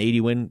about an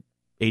 80 win,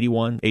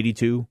 81,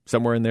 82,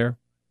 somewhere in there.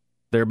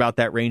 They're about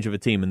that range of a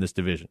team in this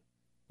division,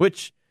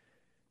 which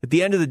at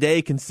the end of the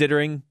day,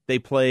 considering they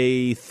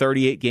play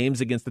 38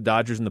 games against the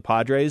Dodgers and the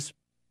Padres,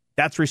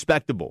 that's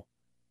respectable.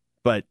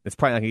 But it's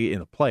probably not going to get in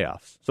the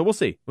playoffs. So we'll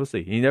see. We'll see.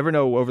 You never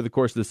know over the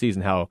course of the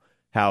season how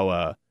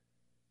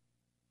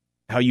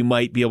you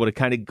might be able to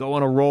kind of go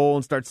on a roll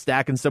and start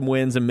stacking some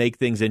wins and make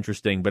things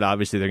interesting. But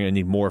obviously they're going to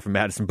need more from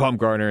Madison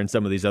Bumgarner and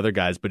some of these other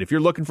guys. But if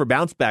you're looking for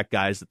bounce back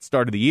guys at the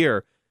start of the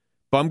year,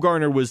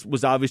 Bumgarner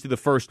was obviously the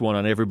first one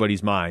on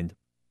everybody's mind.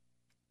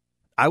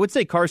 I would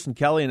say Carson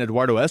Kelly and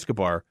Eduardo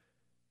Escobar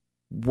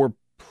were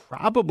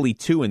probably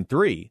 2 and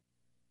 3.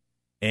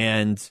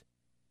 And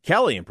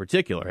Kelly in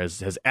particular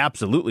has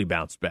absolutely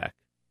bounced back.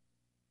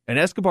 And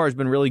Escobar has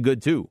been really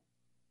good too.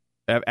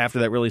 After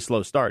that really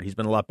slow start, he's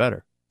been a lot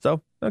better.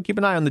 So keep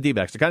an eye on the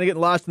D-backs. They're kind of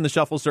getting lost in the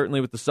shuffle,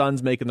 certainly with the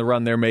Suns making the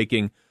run they're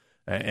making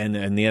and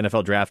the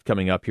NFL draft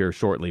coming up here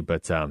shortly.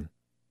 But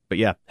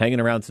yeah,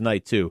 hanging around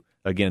tonight too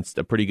against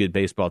a pretty good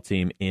baseball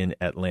team in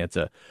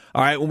Atlanta.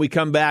 All right, when we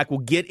come back, we'll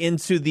get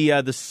into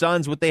the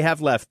Suns, what they have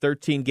left,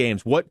 13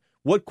 games. What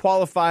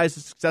qualifies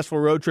a successful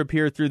road trip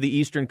here through the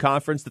Eastern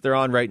Conference that they're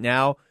on right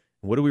now?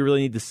 What do we really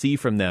need to see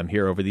from them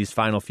here over these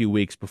final few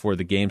weeks before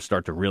the games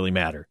start to really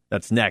matter?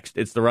 That's next.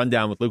 It's The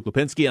Rundown with Luke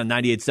Lapinski on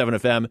 98.7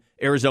 FM,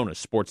 Arizona's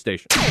sports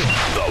station.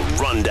 The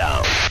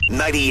Rundown,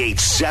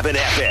 98.7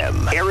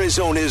 FM,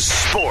 Arizona's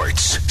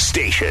sports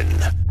station.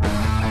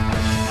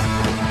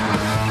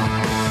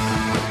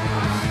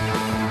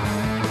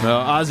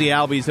 Ozzie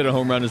Albies hit a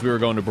home run as we were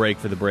going to break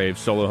for the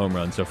Braves, solo home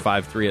run. So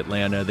 5-3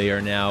 Atlanta. They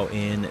are now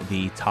in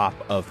the top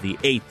of the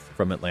 8th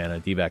from Atlanta.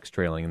 D-backs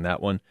trailing in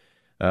that one.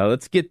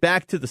 Let's get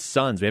back to the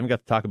Suns. We haven't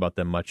got to talk about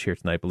them much here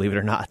tonight, believe it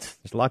or not.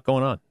 There's a lot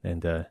going on,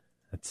 and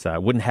I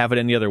wouldn't have it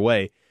any other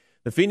way.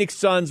 The Phoenix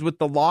Suns, with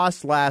the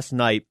loss last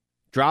night,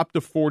 dropped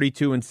to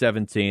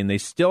 42-17. They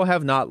still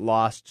have not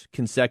lost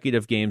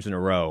consecutive games in a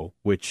row,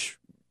 which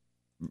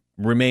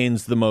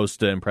remains the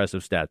most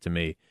impressive stat to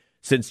me,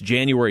 since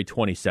January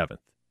 27th.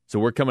 So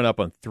we're coming up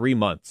on 3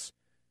 months.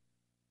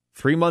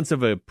 3 months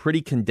of a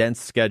pretty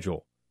condensed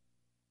schedule.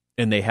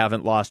 And they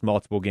haven't lost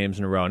multiple games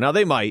in a row. Now,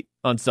 they might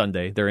on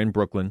Sunday. They're in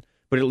Brooklyn.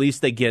 But at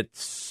least they get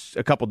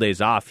a couple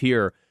days off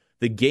here.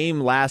 The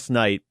game last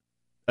night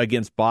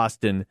against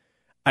Boston,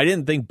 I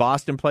didn't think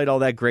Boston played all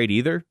that great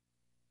either.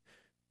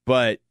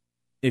 But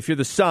if you're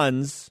the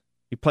Suns,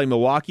 you play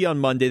Milwaukee on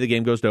Monday, the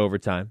game goes to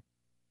overtime.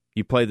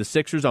 You play the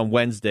Sixers on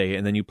Wednesday,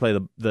 and then you play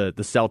the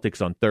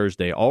Celtics on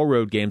Thursday. All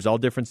road games, all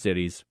different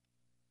cities.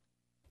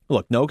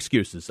 Look, no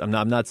excuses. I'm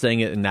not saying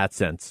it in that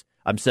sense.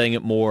 I'm saying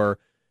it more...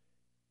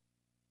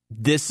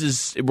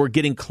 we're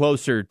getting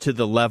closer to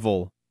the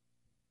level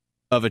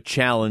of a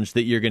challenge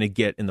that you're going to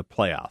get in the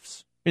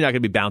playoffs. You're not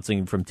going to be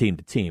bouncing from team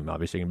to team.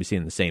 Obviously, you're going to be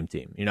seeing the same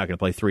team. You're not going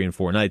to play 3 and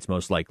 4 nights,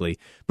 most likely.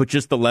 But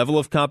just the level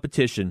of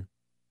competition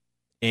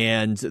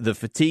and the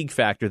fatigue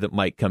factor that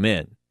might come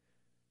in.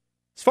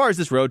 As far as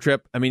this road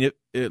trip, I mean,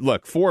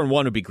 look, 4 and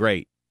 1 would be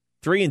great.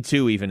 3 and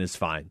 2 even is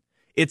fine.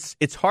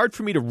 It's hard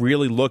for me to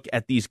really look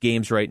at these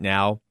games right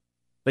now.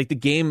 Like the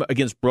game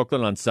against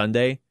Brooklyn on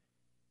Sunday,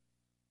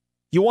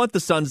 you want the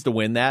Suns to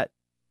win that.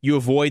 You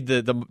avoid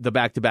the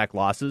back-to-back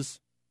losses,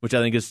 which I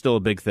think is still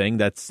a big thing.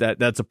 That's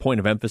a point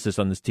of emphasis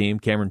on this team.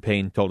 Cameron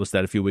Payne told us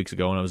that a few weeks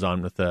ago when I was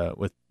on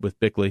with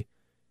Bickley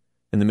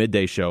in the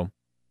midday show.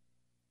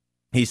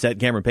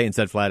 Cameron Payne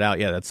said flat out,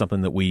 yeah, that's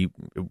something that we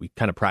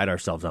kind of pride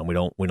ourselves on.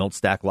 We don't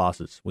stack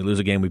losses. We lose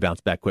a game, we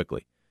bounce back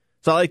quickly.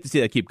 So I like to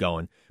see that keep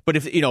going. But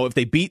if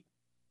they beat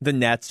the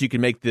Nets, you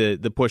can make the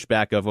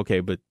pushback of,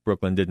 okay, but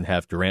Brooklyn didn't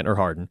have Durant or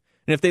Harden.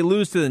 And if they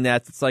lose to the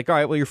Nets, it's like, all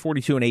right, well, you're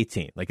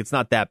 42-18. Like, it's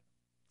not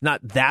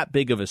that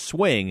big of a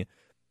swing.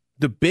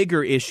 The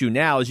bigger issue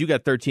now is you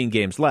got 13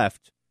 games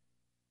left.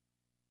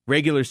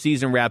 Regular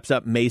season wraps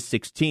up May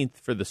 16th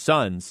for the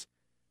Suns.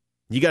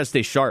 You got to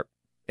stay sharp.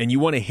 And you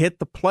want to hit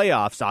the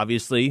playoffs,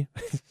 obviously.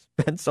 It's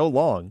been so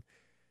long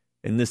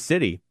in this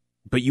city.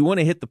 But you want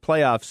to hit the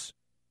playoffs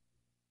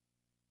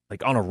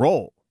like on a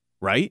roll,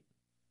 right?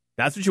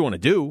 That's what you want to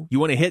do. You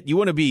want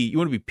to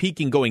be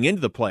peaking going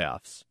into the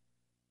playoffs.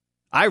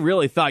 I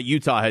really thought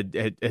Utah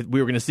we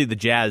were going to see the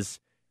Jazz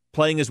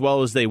playing as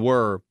well as they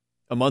were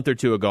a month or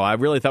two ago. I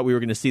really thought we were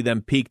going to see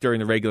them peak during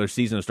the regular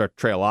season and start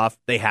to trail off.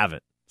 They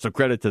haven't. So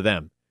credit to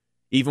them.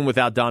 Even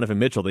without Donovan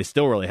Mitchell, they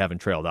still really haven't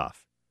trailed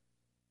off.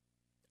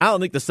 I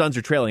don't think the Suns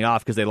are trailing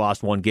off because they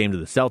lost one game to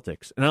the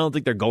Celtics, and I don't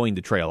think they're going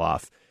to trail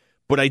off.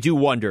 But I do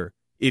wonder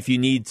if you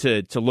need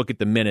to look at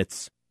the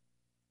minutes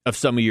of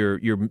some of your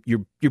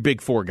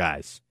big four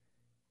guys.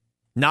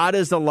 Not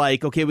as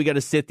okay, we got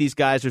to sit these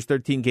guys. There's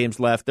 13 games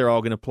left. They're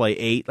all going to play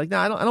 8. No,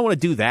 I don't want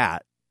to do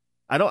that.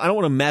 I don't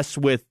want to mess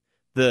with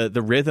the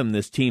rhythm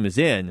this team is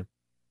in.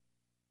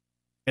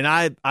 And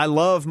I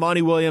love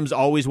Monty Williams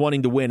always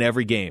wanting to win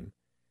every game.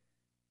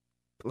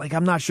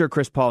 I'm not sure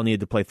Chris Paul needed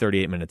to play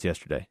 38 minutes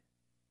yesterday.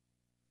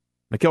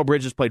 Mikal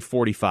Bridges played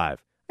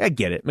 45. I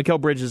get it.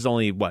 Mikal Bridges is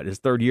only, his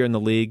third year in the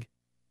league?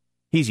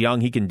 He's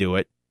young. He can do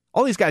it.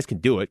 All these guys can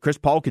do it. Chris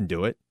Paul can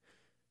do it.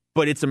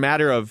 But it's a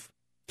matter of,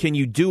 can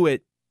you do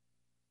it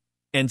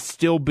and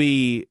still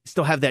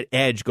have that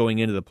edge going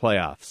into the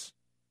playoffs?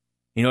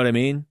 You know what I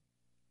mean?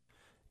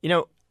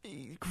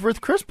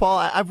 With Chris Paul,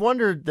 I've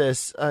wondered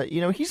this.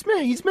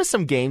 He's missed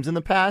some games in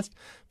the past.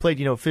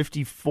 Played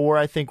 54,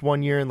 I think,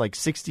 one year, and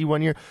 60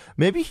 one year.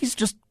 Maybe he's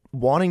just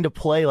wanting to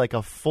play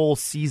a full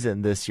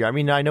season this year. I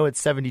mean, I know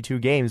it's 72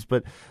 games,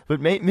 but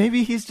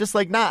maybe he's just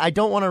nah, I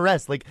don't want to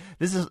rest.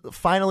 This is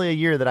finally a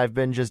year that I've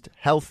been just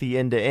healthy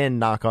end to end,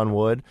 knock on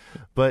wood.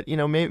 But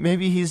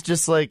maybe he's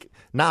just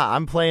nah,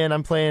 I'm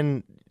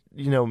playing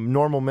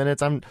normal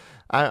minutes.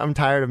 I'm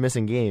tired of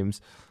missing games.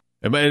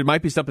 It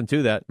might be something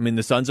to that. I mean,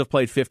 the Suns have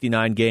played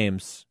 59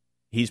 games.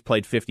 He's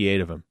played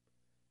 58 of them.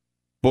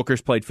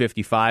 Booker's played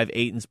 55.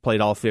 Ayton's played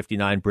all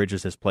 59.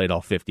 Bridges has played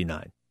all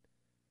 59.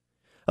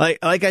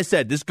 Like I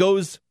said, this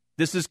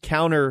is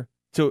counter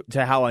to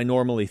how I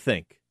normally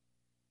think.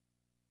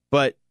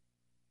 But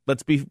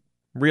let's be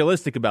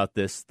realistic about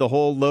this. The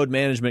whole load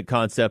management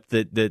concept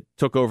that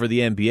took over the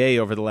NBA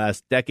over the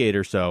last decade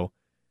or so,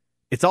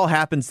 it's all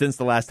happened since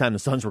the last time the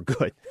Suns were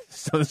good.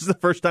 So this is the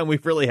first time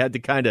we've really had to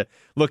kind of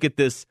look at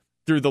this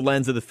through the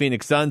lens of the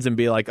Phoenix Suns and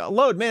be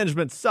load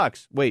management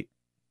sucks. Wait,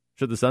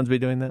 should the Suns be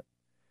doing that?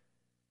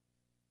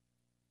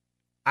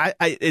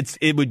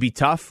 It would be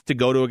tough to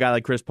go to a guy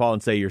like Chris Paul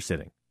and say you're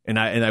sitting, and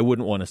I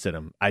wouldn't want to sit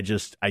him. I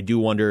do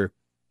wonder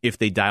if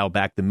they dial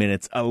back the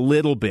minutes a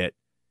little bit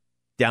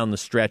down the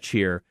stretch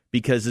here,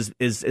 because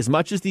as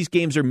much as these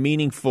games are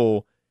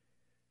meaningful,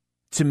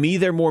 to me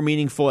they're more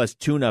meaningful as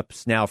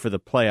tune-ups now for the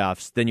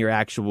playoffs than your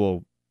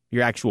actual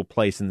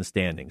place in the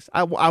standings.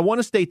 I want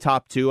to stay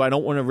top 2. I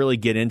don't want to really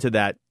get into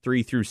that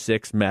 3 through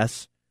 6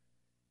 mess.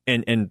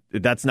 And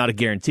that's not a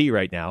guarantee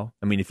right now.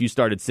 I mean, if you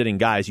started sitting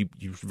guys, you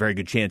have a very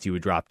good chance you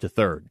would drop to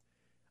 3rd.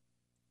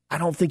 I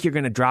don't think you're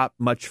going to drop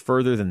much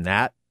further than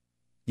that.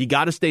 You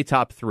got to stay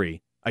top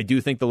 3. I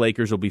do think the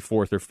Lakers will be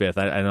 4th or 5th.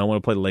 I don't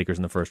want to play the Lakers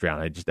in the first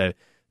round. I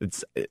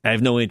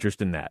have no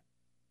interest in that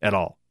at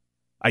all.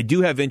 I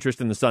do have interest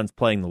in the Suns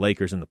playing the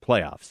Lakers in the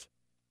playoffs.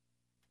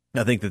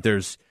 I think that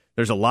there's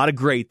a lot of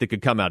great that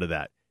could come out of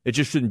that. It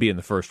just shouldn't be in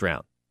the first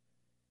round.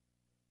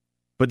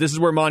 But this is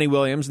where Monty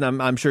Williams,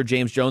 and I'm sure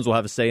James Jones will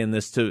have a say in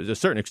this to a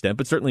certain extent,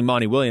 but certainly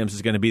Monty Williams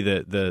is going to be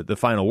the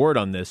final word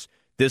on this.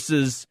 This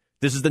is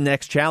the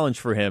next challenge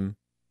for him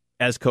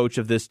as coach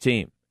of this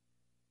team.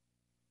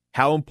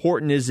 How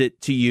important is it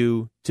to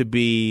you to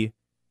be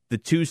the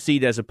 2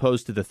 seed as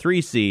opposed to the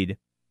 3 seed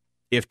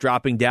if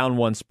dropping down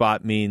one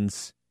spot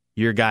means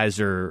your guys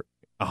are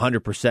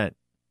 100%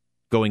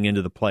 going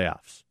into the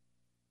playoffs?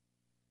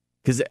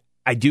 Because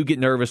I do get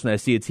nervous when I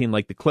see a team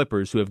like the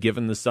Clippers, who have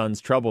given the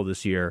Suns trouble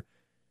this year,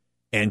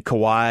 and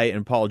Kawhi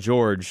and Paul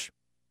George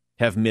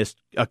have missed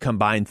a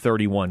combined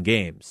 31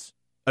 games.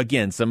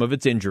 Again, some of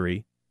it's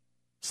injury.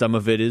 Some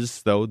of it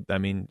is, though, I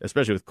mean,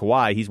 especially with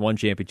Kawhi, he's won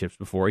championships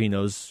before. He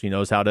knows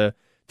how to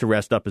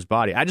rest up his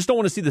body. I just don't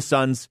want to see the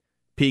Suns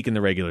peak in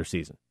the regular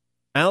season.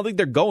 I don't think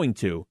they're going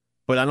to,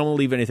 but I don't want to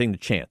leave anything to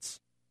chance.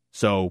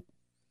 So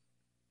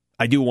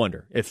I do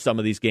wonder if some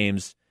of these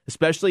games,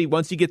 especially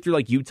once you get through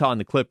Utah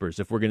and the Clippers,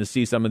 if we're going to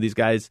see some of these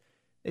guys,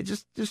 they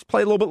just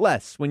play a little bit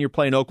less when you're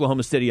playing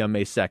Oklahoma City on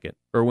May 2nd,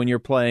 or when you're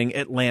playing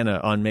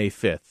Atlanta on May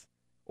 5th,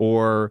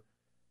 or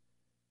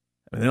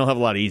they don't have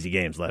a lot of easy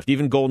games left.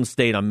 Even Golden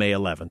State on May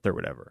 11th or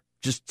whatever.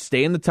 Just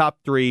stay in the top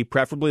 3,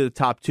 preferably the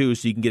top 2,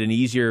 so you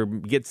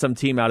can get some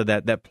team out of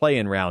that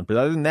play-in round. But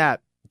other than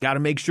that, got to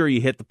make sure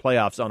you hit the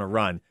playoffs on a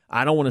run.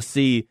 I don't want to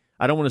see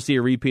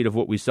a repeat of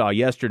what we saw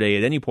yesterday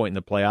at any point in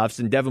the playoffs.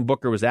 And Devin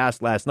Booker was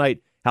asked last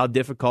night, how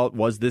difficult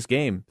was this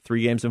game?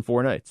 3 games in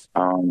 4 nights.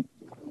 I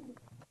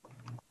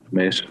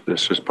mean,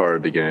 it's just part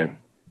of the game.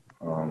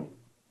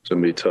 It's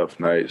going to be tough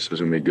nights. There's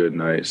going to be good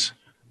nights.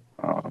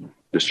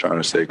 Just trying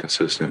to stay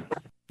consistent.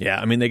 Yeah,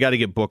 I mean, they got to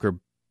get Booker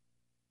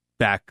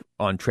back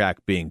on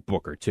track being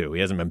Booker, too.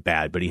 He hasn't been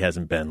bad, but he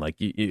hasn't been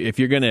if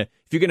you're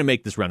gonna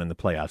make this run in the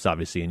playoffs,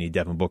 obviously you need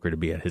Devin Booker to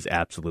be at his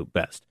absolute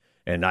best.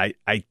 And I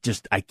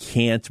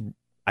can't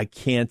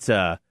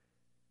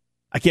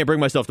I can't bring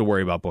myself to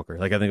worry about Booker.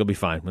 Like, I think he'll be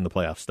fine when the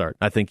playoffs start.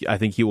 I think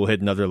he will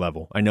hit another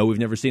level. I know we've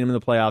never seen him in the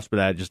playoffs, but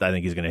I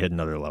think he's going to hit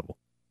another level.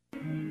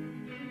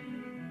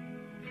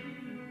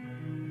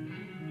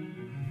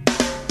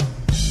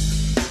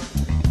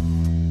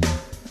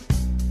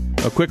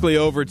 Quickly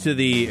over to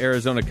the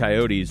Arizona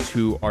Coyotes,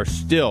 who are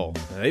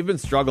they've been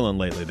struggling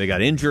lately. They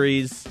got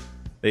injuries.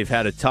 They've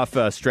had a tough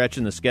stretch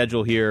in the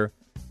schedule here.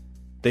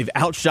 They've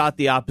outshot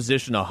the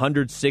opposition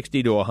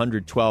 160 to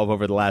 112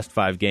 over the last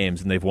 5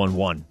 games, and they've won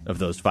 1 of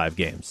those 5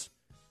 games.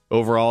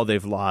 Overall,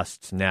 they've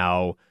lost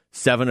now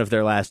 7 of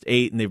their last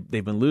 8, and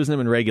they've been losing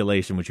them in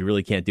regulation, which you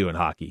really can't do in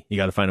hockey. You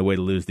got to find a way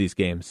to lose these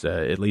games,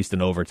 at least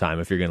in overtime,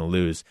 if you're going to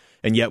lose.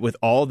 And yet, with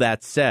all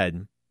that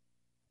said,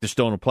 they're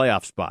still in a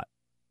playoff spot.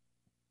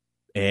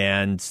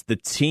 And the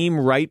team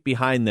right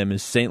behind them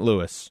is St.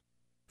 Louis,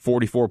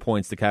 44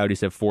 points. The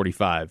Coyotes have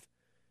 45.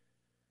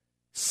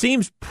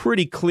 Seems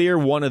pretty clear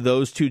one of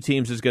those 2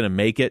 teams is going to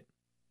make it.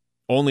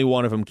 Only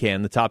one of them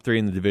can. The top 3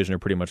 in the division are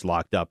pretty much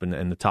locked up,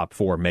 and the top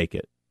 4 make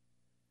it.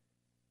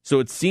 So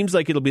it seems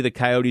like it'll be the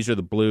Coyotes or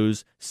the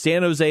Blues.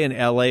 San Jose and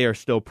L.A. are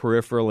still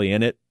peripherally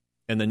in it.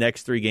 And the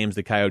next 3 games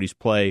the Coyotes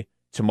play,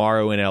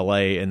 tomorrow in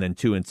L.A. and then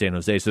 2 in San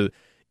Jose. So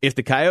if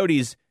the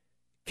Coyotes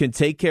can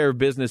take care of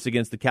business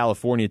against the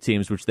California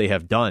teams, which they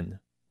have done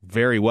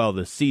very well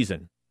this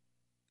season,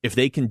 if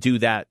they can do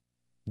that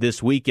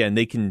this weekend,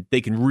 they can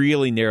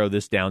really narrow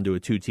this down to a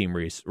 2-team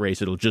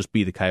race. It'll just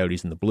be the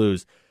Coyotes and the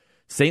Blues.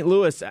 St.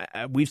 Louis,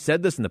 we've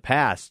said this in the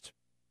past,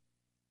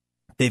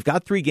 they've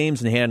got 3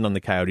 games in hand on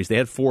the Coyotes. They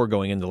had 4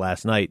 going into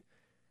last night,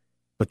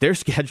 but their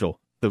schedule,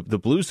 the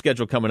Blues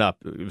schedule coming up,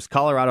 it was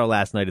Colorado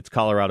last night, it's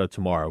Colorado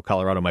tomorrow.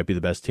 Colorado might be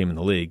the best team in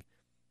the league.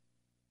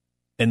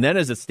 And then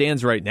as it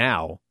stands right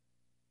now,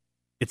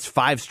 it's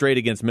 5 straight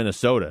against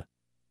Minnesota,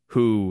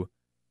 who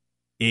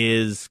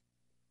is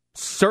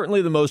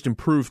certainly the most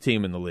improved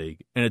team in the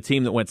league, and a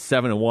team that went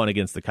 7-1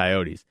 against the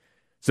Coyotes.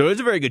 So there's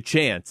a very good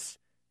chance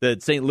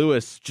that St.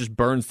 Louis just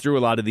burns through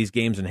a lot of these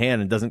games in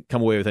hand and doesn't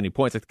come away with any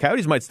points. Like, the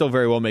Coyotes might still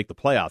very well make the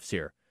playoffs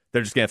here.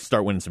 They're just going to have to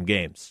start winning some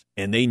games.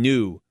 And they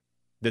knew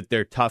that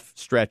their tough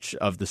stretch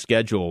of the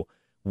schedule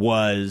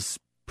was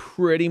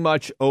pretty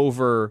much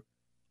over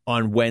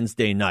on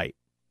Wednesday night.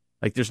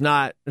 Like, there's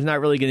not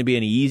really going to be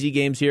any easy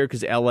games here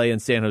because LA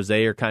and San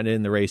Jose are kind of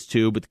in the race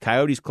too. But the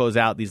Coyotes close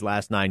out these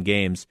last 9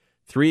 games,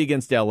 3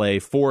 against LA,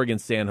 4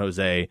 against San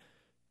Jose,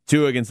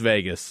 2 against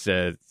Vegas.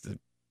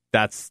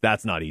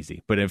 That's not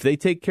easy. But if they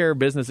take care of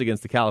business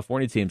against the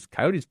California teams,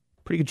 Coyotes,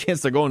 pretty good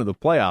chance they're going to the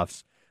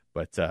playoffs.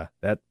 But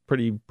that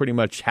pretty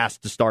much has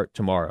to start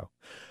tomorrow.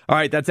 All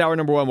right, that's hour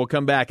number 1. We'll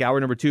come back. Hour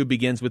number 2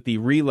 begins with the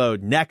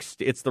reload.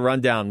 Next, it's the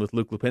Rundown with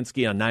Luke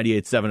Lapinski on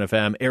 98.7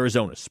 FM,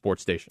 Arizona's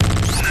sports station.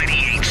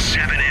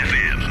 98.7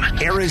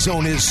 FM,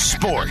 Arizona's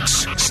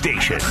sports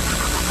station.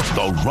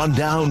 The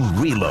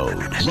Rundown Reload.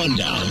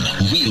 Rundown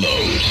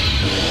Reload.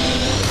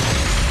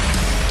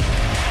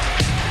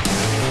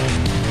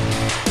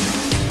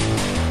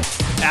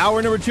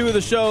 Hour number 2 of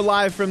the show,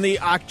 live from the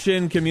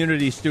Auction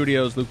Community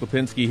Studios. Luke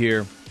Lapinski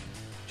here.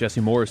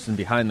 Jesse Morrison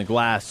behind the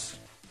glass.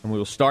 And we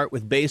will start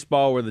with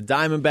baseball, where the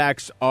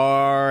Diamondbacks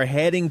are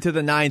heading to the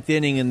 9th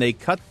inning, and they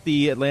cut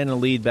the Atlanta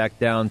lead back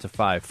down to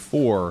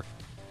 5-4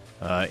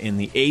 in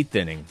the 8th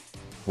inning.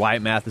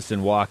 Wyatt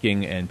Mathisen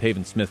walking and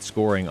Pavin Smith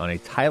scoring on a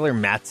Tyler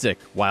Matzik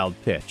wild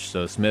pitch.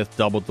 So Smith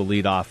doubled the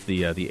lead off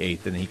the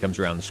 8th, and he comes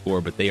around the score,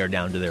 but they are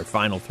down to their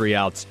final 3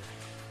 outs,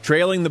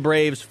 trailing the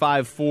Braves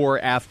 5-4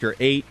 after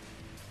 8.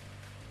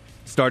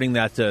 Starting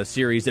that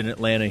series in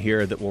Atlanta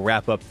here that will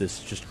wrap up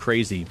this just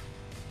crazy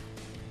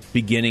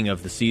beginning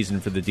of the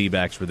season for the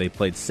D-backs, where they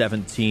played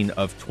 17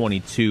 of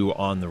 22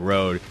 on the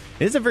road.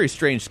 It's a very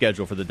strange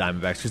schedule for the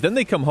Diamondbacks, because then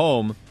they come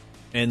home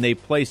and they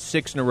play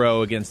 6 in a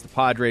row against the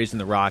Padres and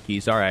the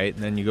Rockies. All right,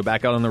 and then you go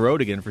back out on the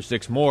road again for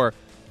 6 more.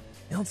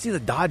 You don't see the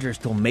Dodgers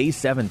till May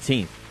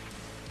 17th.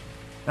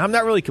 Now, I'm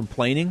not really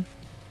complaining,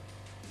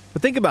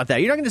 but think about that.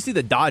 You're not going to see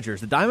the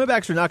Dodgers. The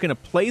Diamondbacks are not going to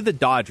play the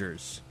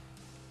Dodgers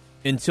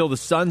until the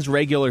Suns'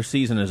 regular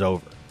season is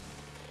over.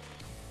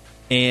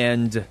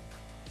 And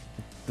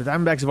the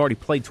Diamondbacks have already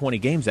played 20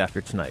 games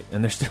after tonight,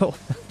 and they're still,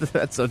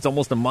 it's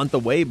almost a month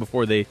away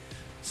before they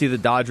see the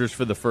Dodgers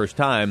for the first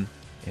time.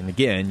 And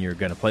again, you're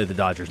going to play the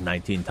Dodgers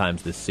 19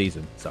 times this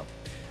season. So,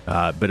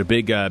 but a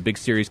big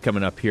series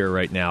coming up here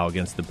right now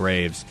against the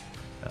Braves.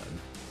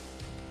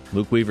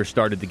 Luke Weaver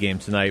started the game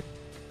tonight.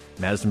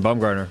 Madison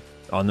Bumgarner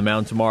on the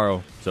mound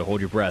tomorrow, so hold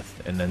your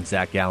breath. And then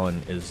Zach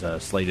Gallen is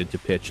slated to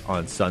pitch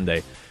on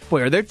Sunday.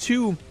 Boy, are there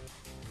 2...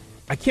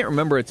 I can't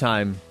remember a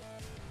time,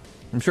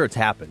 I'm sure it's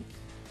happened,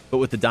 but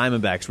with the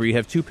Diamondbacks, where you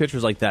have 2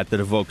 pitchers like that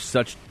evoke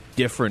such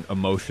different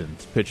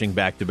emotions pitching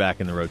back-to-back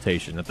in the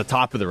rotation, at the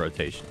top of the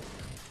rotation.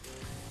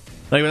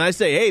 Like when I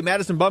say, hey,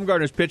 Madison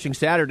Bumgarner's pitching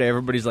Saturday,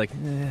 everybody's like,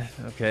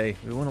 okay,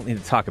 we don't need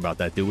to talk about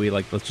that, do we?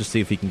 Like, let's just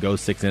see if he can go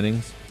 6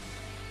 innings.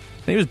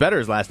 And he was better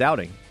his last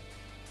outing.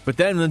 But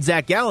then when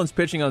Zach Gallen's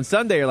pitching on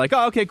Sunday, you're like,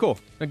 oh, okay, cool.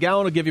 Now,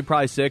 Gallen will give you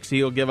probably 6.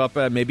 He'll give up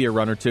maybe a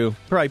run or 2.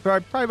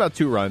 Probably about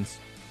 2 runs.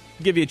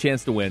 Give you a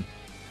chance to win.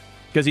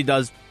 Because he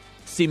does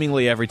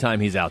seemingly every time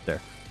he's out there.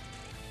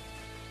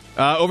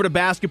 Over to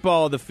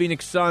basketball, the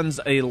Phoenix Suns,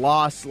 a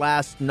loss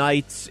last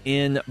night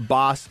in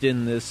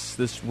Boston.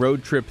 This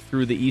road trip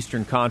through the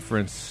Eastern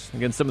Conference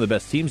against some of the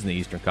best teams in the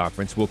Eastern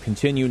Conference will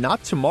continue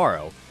not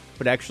tomorrow,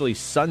 but actually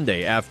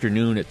Sunday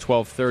afternoon at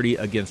 12:30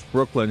 against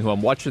Brooklyn, who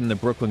I'm watching the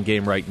Brooklyn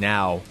game right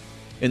now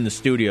in the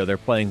studio. They're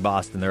playing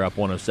Boston. They're up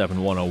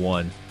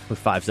 107-101 with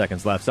 5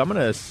 seconds left. So I'm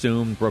going to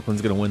assume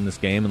Brooklyn's going to win this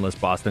game unless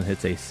Boston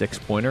hits a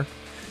 6-pointer.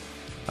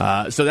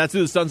 So that's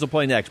who the Suns will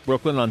play next.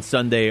 Brooklyn on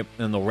Sunday,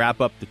 and they'll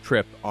wrap up the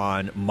trip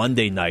on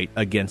Monday night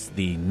against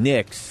the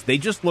Knicks. They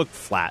just looked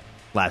flat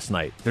last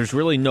night. There's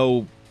really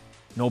no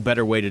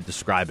better way to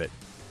describe it.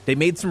 They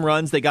made some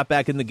runs. They got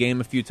back in the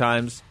game a few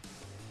times.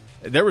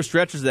 There were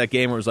stretches of that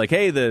game where it was like,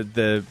 hey,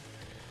 the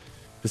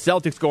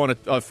Celtics go on a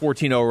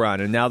 14-0 run,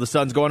 and now the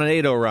Suns go on an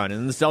 8-0 run,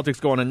 and the Celtics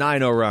go on a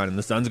 9-0 run, and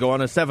the Suns go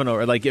on a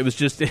 7-0. Like, it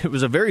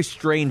was a very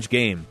strange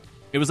game.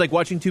 It was like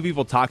watching two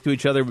people talk to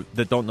each other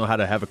that don't know how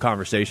to have a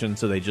conversation,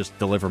 so they just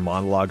deliver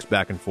monologues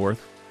back and forth.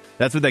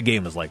 That's what that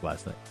game was like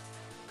last night.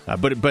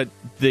 But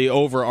the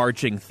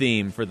overarching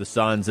theme for the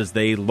Suns is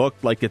they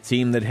looked like a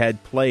team that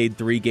had played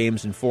 3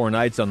 games in 4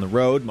 nights on the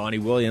road. Monty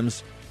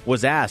Williams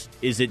was asked,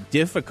 is it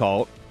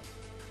difficult,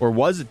 or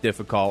was it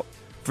difficult,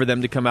 for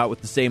them to come out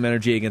with the same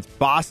energy against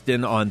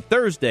Boston on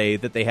Thursday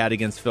that they had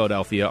against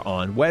Philadelphia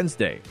on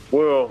Wednesday?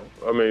 Well,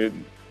 I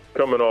mean,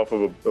 coming off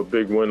of a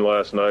big win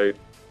last night,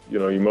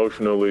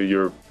 emotionally,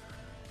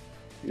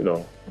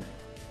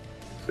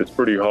 it's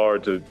pretty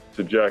hard to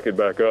jack it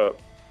back up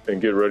and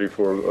get ready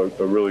for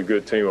a really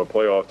good team, a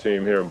playoff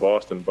team here in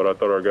Boston. But I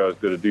thought our guys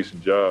did a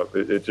decent job.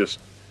 It is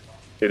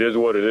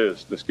what it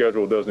is. The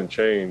schedule doesn't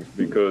change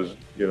because,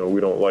 we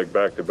don't like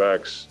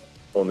back-to-backs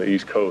on the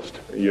East Coast.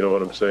 You know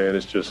what I'm saying?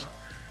 It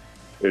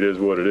is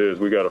what it is.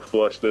 We got to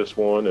flush this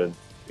one and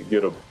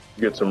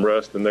get some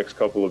rest the next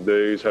couple of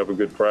days, have a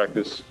good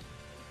practice.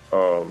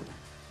 I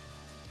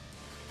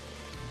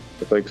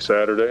think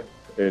Saturday,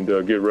 and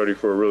get ready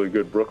for a really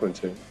good Brooklyn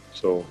team.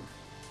 So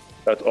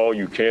that's all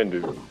you can do.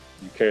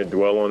 You can't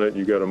dwell on it.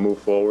 You got to move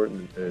forward,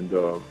 and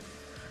I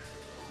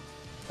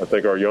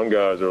think our young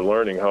guys are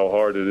learning how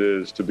hard it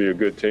is to be a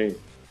good team.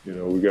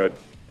 We got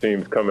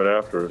teams coming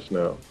after us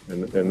now,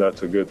 and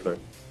that's a good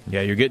thing.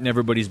 Yeah, you're getting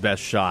everybody's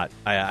best shot.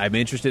 I'm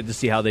interested to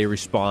see how they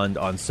respond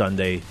on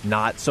Sunday.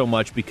 Not so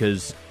much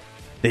because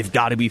they've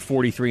got to be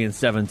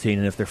 43-17,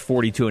 and if they're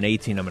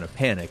 42-18, I'm going to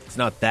panic. It's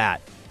not that.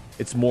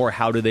 It's more,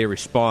 how do they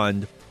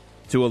respond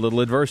to a little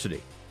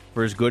adversity?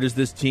 For as good as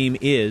this team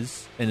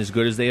is, and as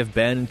good as they have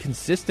been,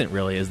 consistent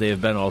really as they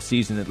have been all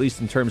season, at least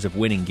in terms of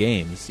winning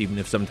games, even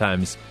if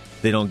sometimes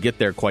they don't get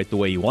there quite the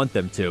way you want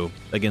them to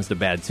against a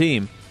bad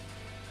team,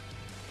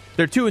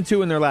 they're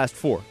 2-2 in their last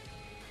 4.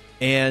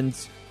 And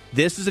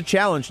this is a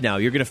challenge now.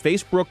 You're going to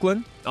face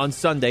Brooklyn on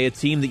Sunday, a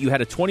team that you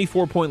had a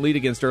 24-point lead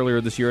against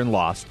earlier this year and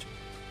lost.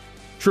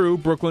 True,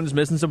 Brooklyn's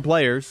missing some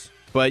players,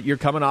 but you're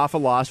coming off a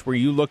loss where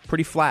you looked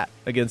pretty flat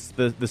against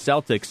the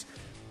Celtics.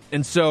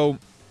 And so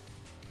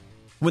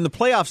when the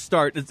playoffs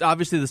start, it's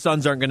obviously the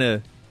Suns aren't going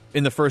to,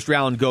 in the first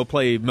round, go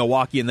play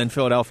Milwaukee and then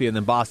Philadelphia and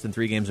then Boston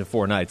 3 games in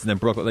 4 nights. And then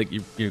Brooklyn, like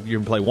you're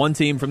going to play one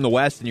team from the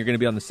West, and you're going to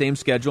be on the same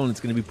schedule, and it's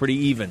going to be pretty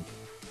even.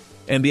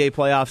 NBA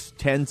playoffs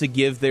tend to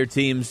give their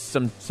teams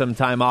some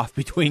time off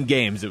between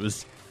games. It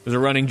was a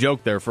running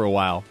joke there for a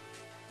while.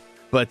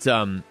 But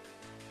so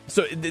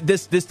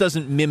this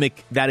doesn't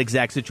mimic that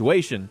exact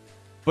situation.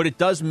 But it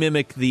does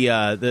mimic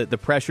the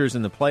pressures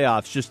in the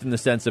playoffs, just in the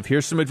sense of,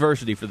 here's some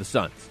adversity for the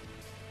Suns.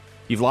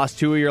 You've lost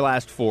 2 of your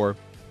last 4.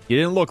 You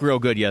didn't look real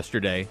good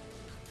yesterday.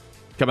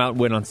 Come out and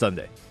win on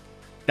Sunday.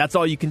 That's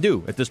all you can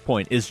do at this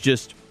point, is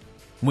just,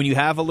 when you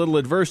have a little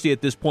adversity at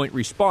this point,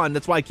 respond.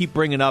 That's why I keep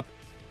bringing up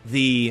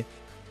the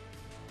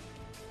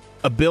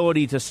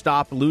ability to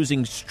stop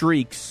losing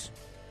streaks.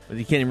 You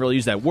can't even really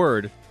use that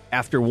word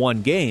after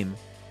one game,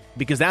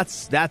 because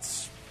that's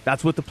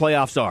what the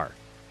playoffs are.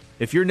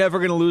 If you're never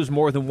going to lose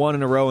more than 1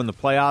 in a row in the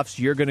playoffs,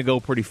 you're going to go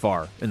pretty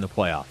far in the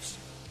playoffs.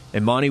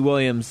 And Monty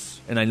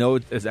Williams, and I know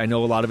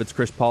a lot of it's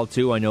Chris Paul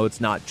too. I know it's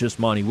not just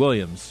Monty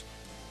Williams.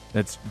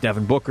 It's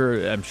Devin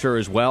Booker, I'm sure,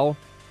 as well.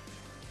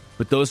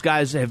 But those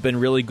guys have been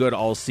really good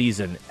all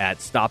season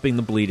at stopping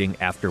the bleeding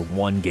after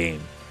one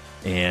game.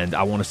 And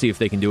I want to see if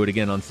they can do it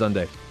again on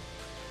Sunday.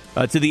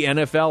 To the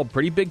NFL,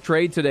 pretty big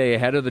trade today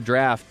ahead of the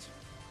draft.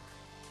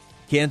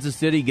 Kansas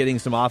City getting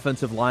some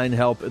offensive line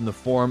help in the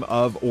form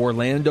of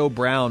Orlando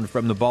Brown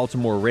from the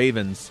Baltimore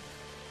Ravens.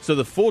 So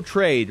the full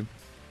trade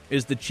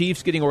is the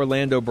Chiefs getting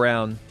Orlando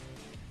Brown,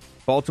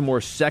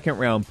 Baltimore's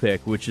second-round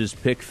pick, which is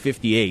pick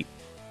 58,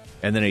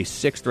 and then a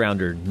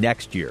sixth-rounder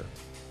next year.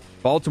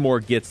 Baltimore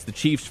gets the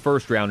Chiefs'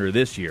 first-rounder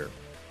this year,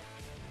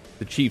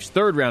 the Chiefs'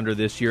 third-rounder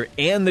this year,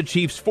 and the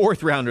Chiefs'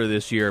 fourth-rounder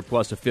this year,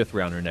 plus a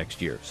fifth-rounder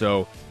next year.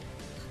 So,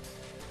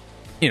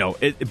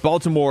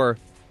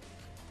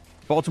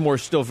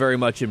 Baltimore's still very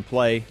much in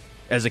play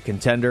as a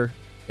contender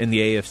in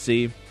the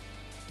AFC.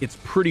 It's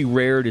pretty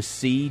rare to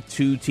see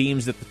 2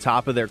 teams at the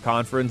top of their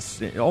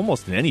conference,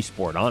 almost in any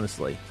sport,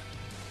 honestly,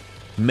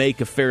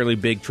 make a fairly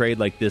big trade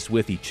like this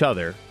with each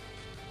other.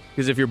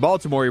 Because if you're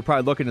Baltimore, you're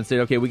probably looking and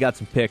saying, okay, we got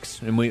some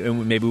picks, and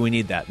maybe we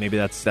need that. Maybe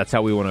that's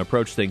how we want to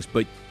approach things.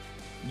 But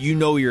you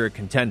know you're a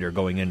contender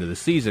going into the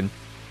season.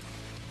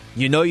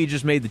 You know you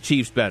just made the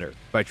Chiefs better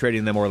by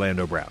trading them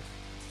Orlando Brown.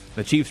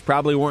 The Chiefs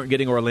probably weren't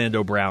getting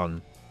Orlando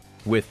Brown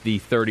with the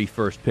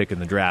 31st pick in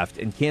the draft.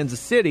 And Kansas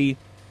City,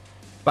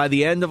 by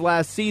the end of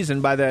last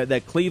season, by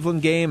that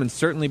Cleveland game, and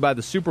certainly by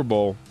the Super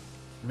Bowl,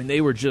 I mean, they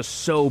were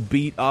just so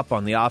beat up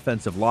on the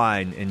offensive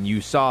line. And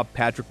you saw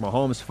Patrick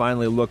Mahomes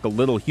finally look a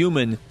little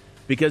human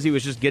because he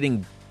was just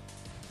getting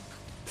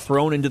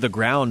thrown into the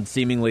ground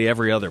seemingly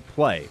every other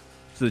play.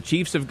 So the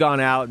Chiefs have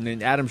gone out,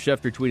 and Adam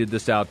Schefter tweeted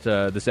this out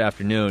this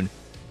afternoon.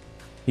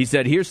 He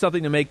said, here's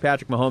something to make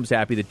Patrick Mahomes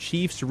happy. The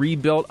Chiefs'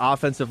 rebuilt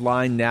offensive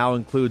line now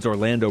includes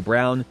Orlando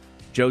Brown,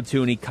 Joe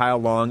Thuney, Kyle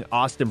Long,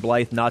 Austin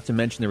Blythe, not to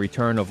mention the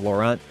return of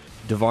Laurent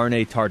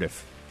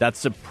Duvernay-Tardif.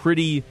 That's a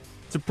pretty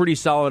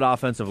solid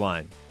offensive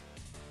line.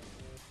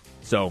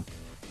 So,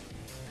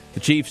 the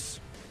Chiefs,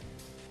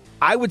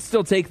 I would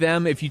still take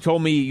them if you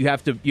told me you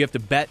have to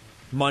bet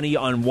money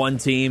on one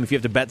team. If you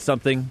have to bet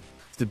something,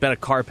 to bet a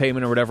car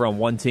payment or whatever on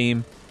one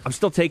team, I'm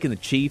still taking the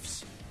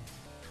Chiefs.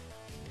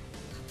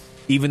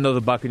 Even though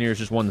the Buccaneers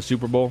just won the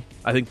Super Bowl,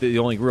 I think the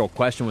only real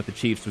question with the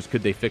Chiefs was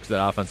could they fix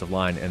that offensive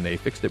line, and they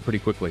fixed it pretty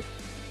quickly.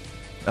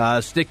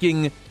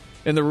 Sticking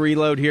in the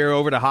reload here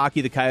over to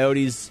hockey, the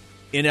Coyotes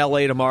in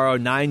L.A. tomorrow,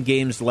 9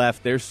 games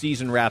left. Their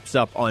season wraps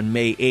up on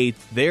May 8th.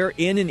 They're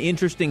in an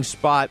interesting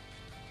spot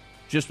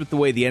just with the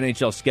way the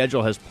NHL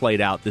schedule has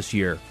played out this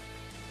year,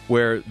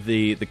 where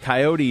the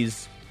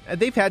Coyotes,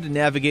 they've had to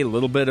navigate a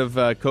little bit of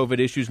COVID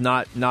issues,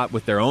 not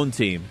with their own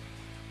team,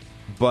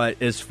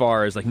 but as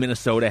far as like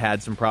Minnesota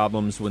had some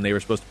problems when they were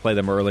supposed to play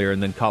them earlier,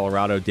 and then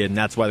Colorado did, and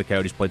that's why the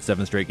Coyotes played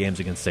 7 straight games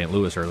against St.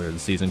 Louis earlier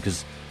this season,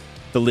 because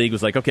the league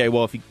was like, okay,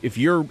 well, if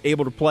you're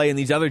able to play and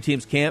these other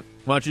teams can't,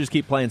 why don't you just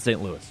keep playing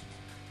St. Louis?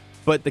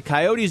 But the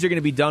Coyotes are going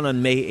to be done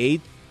on May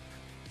 8th.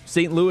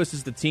 St. Louis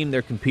is the team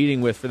they're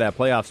competing with for that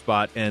playoff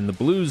spot, and the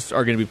Blues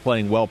are going to be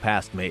playing well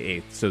past May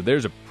 8th. So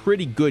there's a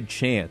pretty good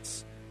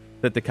chance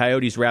that the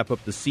Coyotes wrap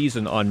up the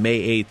season on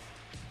May 8th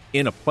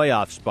in a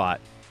playoff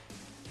spot.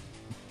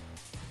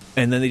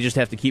 And then they just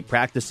have to keep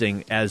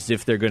practicing as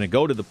if they're going to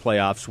go to the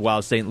playoffs,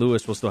 while St.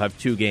 Louis will still have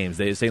 2 games.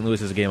 St. Louis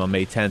has a game on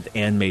May 10th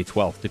and May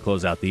 12th to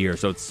close out the year.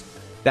 So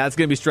that's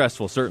going to be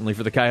stressful, certainly,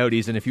 for the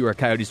Coyotes. And if you are a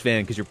Coyotes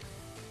fan, because you're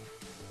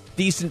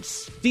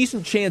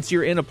decent chance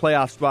you're in a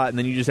playoff spot, and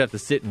then you just have to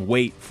sit and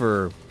wait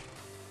for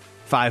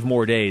 5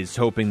 more days,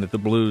 hoping that the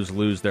Blues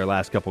lose their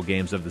last couple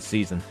games of the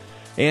season.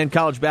 And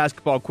college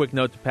basketball, quick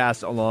note to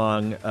pass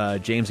along,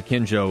 James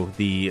Akinjo,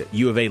 the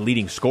U of A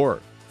leading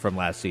scorer from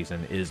last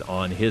season, is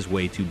on his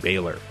way to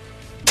Baylor.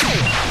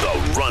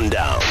 The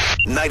Rundown,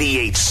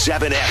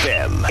 98.7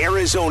 FM,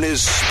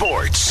 Arizona's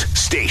sports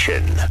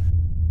station.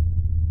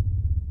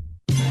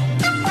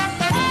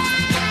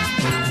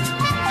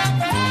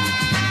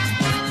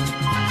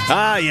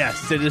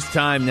 Yes, it is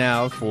time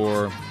now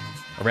for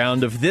a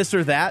round of This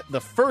or That. The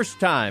first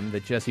time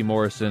that Jesse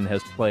Morrison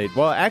has played.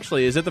 Well,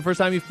 actually, is it the first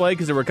time you've played?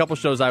 Because there were a couple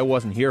shows I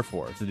wasn't here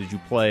for. So did you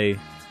play?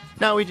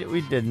 No, we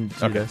didn't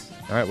do this.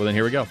 All right, well then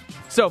here we go.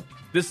 So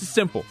this is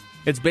simple.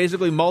 It's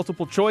basically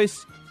multiple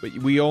choice, but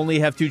we only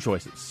have 2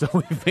 choices. So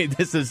we've made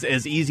this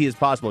as easy as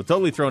possible.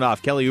 Totally thrown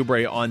off. Kelly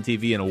Oubre on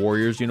TV in a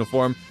Warriors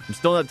uniform. I'm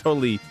still not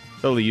totally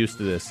used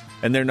to this.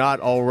 And they're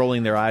not all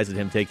rolling their eyes at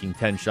him taking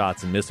 10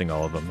 shots and missing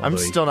all of them. I'm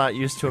still not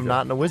used to him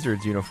not in a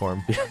Wizards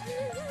uniform.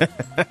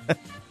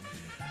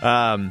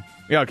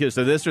 Okay,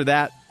 so this or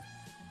that.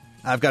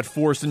 I've got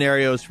 4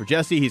 scenarios for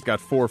Jesse. He's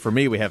got 4 for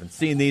me. We haven't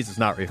seen these. It's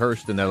not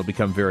rehearsed, and that'll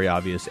become very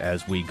obvious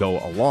as we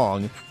go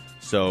along.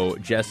 So,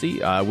 Jesse,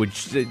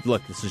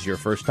 look, this is your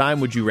first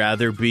time. Would you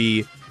rather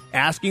be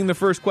asking the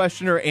first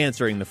question or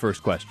answering the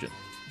first question?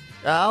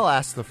 I'll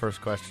ask the first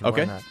question.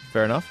 Okay, Why not?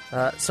 Fair enough.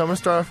 So I'm going to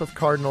start off with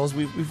Cardinals.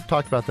 We've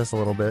talked about this a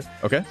little bit.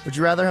 Okay. Would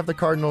you rather have the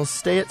Cardinals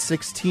stay at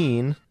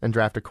 16 and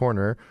draft a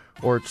corner,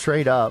 or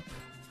trade up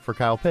for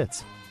Kyle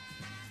Pitts?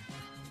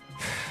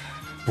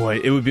 Boy,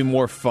 it would be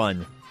more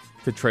fun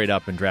to trade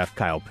up and draft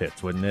Kyle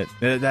Pitts, wouldn't it?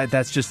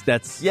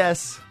 That's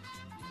Yes.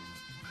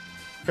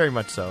 Very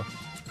much so.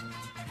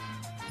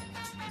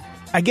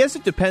 I guess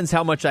it depends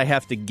how much I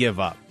have to give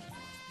up.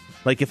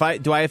 Like,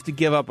 do I have to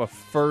give up a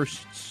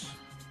first?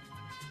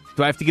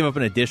 Do I have to give up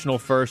an additional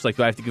first? Like,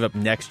 do I have to give up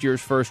next year's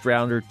first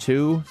rounder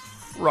too?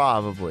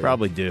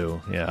 Probably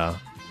do. Yeah.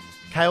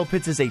 Kyle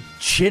Pitts is a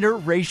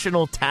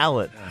generational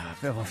talent.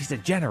 Well, if he's a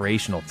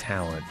generational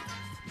talent,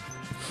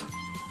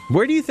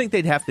 where do you think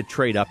they'd have to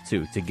trade up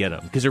to get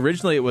him? Because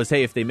originally it was,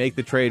 hey, if they make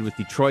the trade with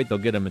Detroit, they'll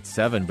get him at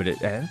 7. But it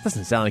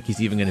doesn't sound like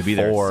he's even going to be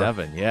there 4. at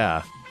 7.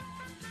 Yeah.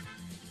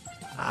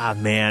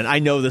 Man, I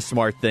know the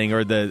smart thing,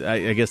 or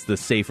I guess the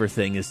safer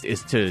thing is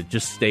to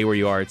just stay where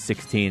you are at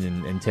 16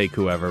 and take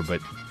whoever.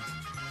 But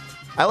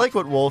I like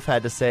what Wolf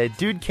had to say.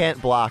 Dude can't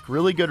block.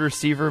 Really good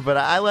receiver, but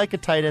I like a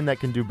tight end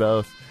that can do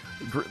both.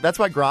 That's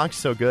why Gronk's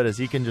so good, is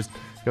he can just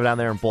go down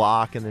there and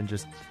block and then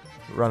just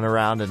run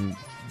around and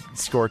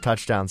score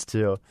touchdowns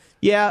too.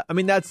 Yeah, I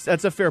mean that's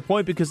a fair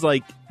point, because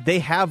like they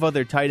have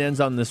other tight ends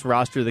on this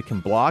roster that can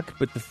block,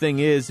 but the thing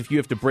is, if you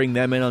have to bring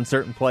them in on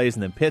certain plays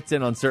and then Pitts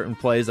in on certain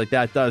plays, like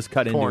that does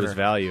cut into his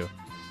value.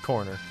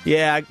 Corner.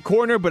 Yeah,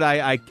 corner, but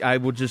I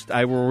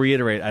will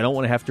reiterate, I don't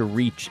want to have to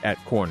reach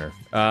at corner.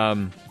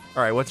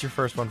 All right, what's your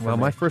first one for me?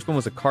 My first one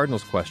was a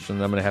Cardinals question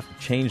that I'm going to have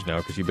to change now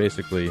because you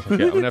basically... Okay, I'm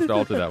going to have to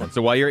alter that one.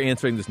 So while you're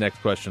answering this next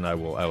question, I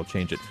will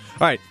change it.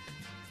 All right,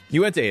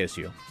 you went to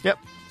ASU. Yep.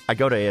 I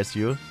go to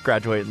ASU,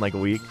 graduate in like a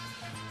week.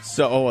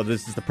 So,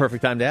 this is the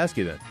perfect time to ask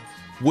you then.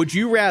 Would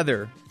you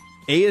rather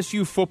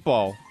ASU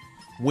football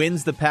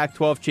wins the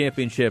Pac-12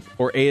 championship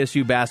or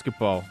ASU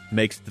basketball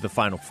makes it to the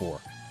Final Four?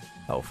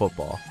 Oh,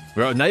 football.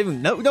 Bro,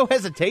 no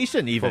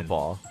hesitation even.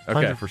 Football.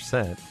 Okay.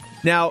 100%.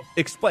 Now,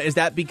 explain. Is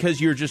that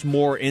because you're just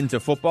more into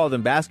football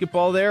than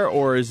basketball there,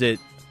 or is it?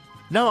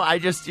 No, I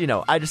just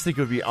think it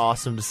would be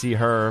awesome to see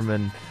Herm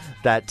and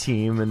that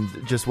team and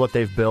just what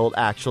they've built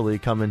actually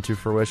come into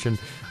fruition.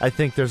 I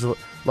think there's a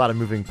lot of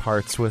moving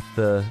parts with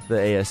the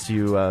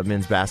ASU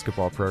men's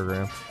basketball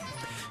program.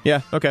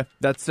 Yeah. Okay.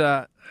 That's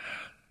the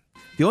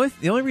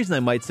only reason I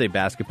might say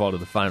basketball to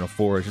the Final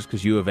Four is just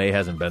because U of A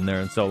hasn't been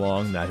there in so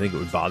long that I think it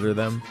would bother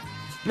them.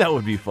 That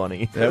would be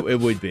funny. It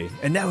would be.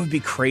 And that would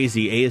be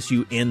crazy.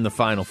 ASU in the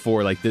Final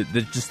Four. Like,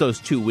 just those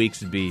 2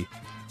 weeks would be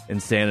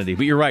insanity.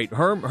 But you're right.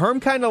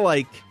 Herm kind of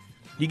like,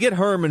 you get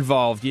Herm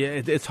involved. Yeah,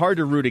 it's hard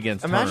to root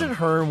against Imagine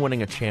Herm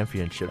winning a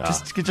championship.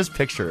 Just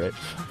picture it.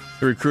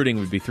 The recruiting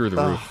would be through the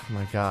roof. Oh,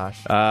 my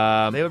gosh.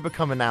 They would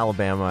become an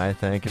Alabama, I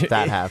think, if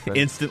that happened.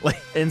 Instantly.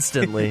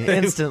 Instantly,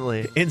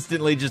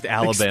 just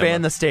Alabama.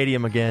 Expand the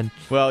stadium again.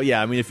 Well,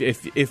 yeah, I mean,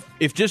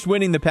 if just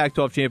winning the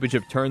Pac-12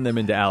 championship turned them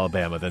into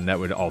Alabama, then that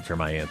would alter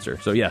my answer.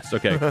 So, yes,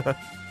 okay.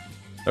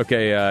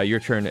 Okay,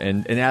 your turn.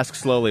 And ask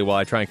slowly while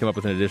I try and come up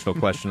with an additional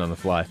question on the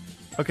fly.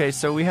 Okay,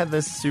 so we had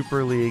this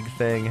Super League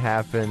thing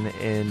happen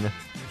in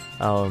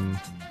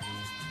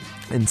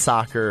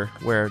soccer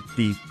where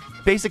the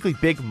basically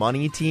big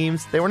money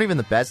teams, they weren't even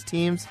the best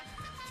teams,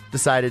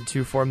 decided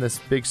to form this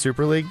big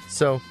Super League.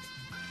 So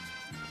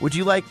would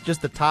you like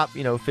just the top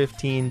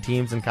 15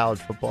 teams in college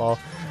football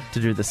to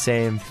do the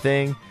same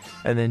thing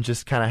and then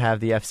just kind of have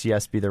the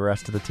FCS be the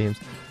rest of the teams?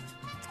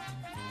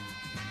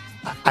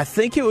 I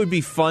think it would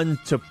be fun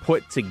to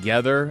put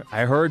together.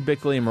 I heard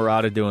Bickley and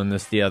Murata doing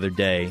this the other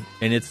day,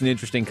 and it's an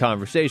interesting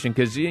conversation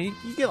because you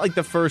get like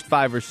the first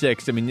 5 or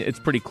 6. I mean, it's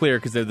pretty clear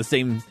because they're the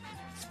same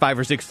 5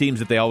 or 6 teams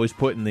that they always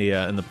put in the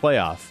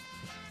playoff.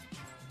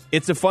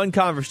 It's a fun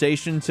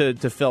conversation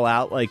to fill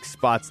out like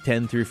spots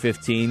 10 through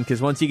 15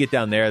 because once you get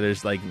down there,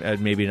 there's like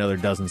maybe another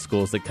dozen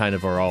schools that kind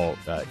of are all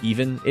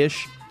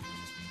even-ish.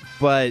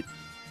 But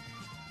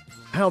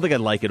I don't think I'd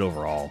like it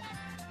overall.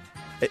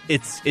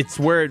 It's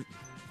where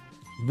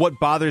what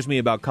bothers me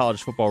about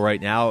college football right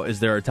now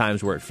is there are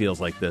times where it feels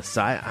like this.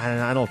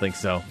 I don't think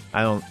so.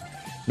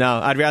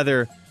 I'd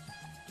rather.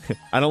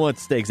 I don't want it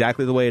to stay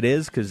exactly the way it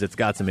is because it's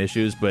got some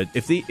issues. But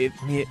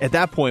at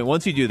that point,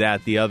 once you do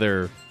that, the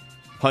other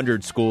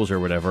 100 schools or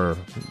whatever,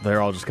 they're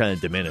all just kind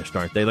of diminished,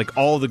 aren't they? Like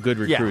all the good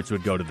recruits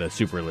would go to the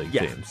Super League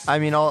teams. I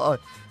mean, a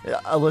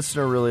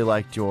listener really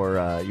liked your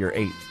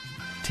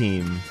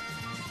 8-team.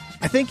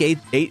 I think an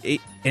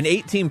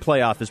 8-team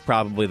playoff is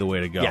probably the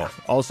way to go. Yeah.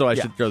 Also, I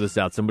should throw this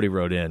out. Somebody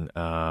wrote in.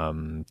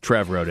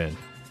 Trev wrote in.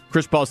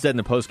 Chris Paul said in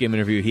the postgame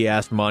interview he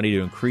asked Monty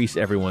to increase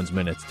everyone's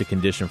minutes to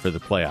condition for the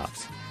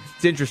playoffs.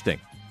 It's interesting.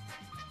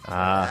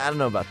 I don't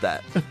know about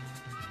that. I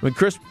mean,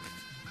 Chris...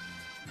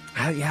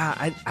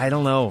 I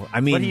don't know. I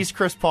mean... But he's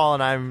Chris Paul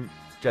and I'm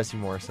Jesse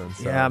Morrison.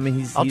 So yeah, I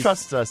mean, I'll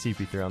trust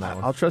CP3 on that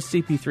one. I'll trust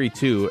CP3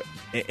 too.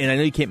 And I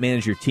know you can't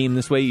manage your team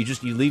this way.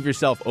 You leave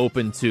yourself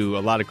open to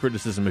a lot of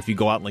criticism if you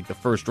go out in like the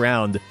first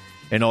round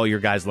and all your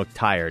guys look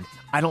tired.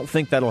 I don't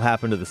think that'll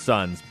happen to the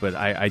Suns, but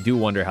I do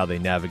wonder how they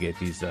navigate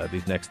these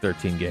next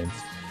 13 games.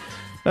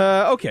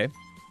 Okay.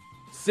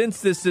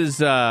 Since this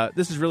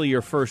is really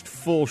your first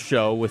full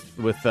show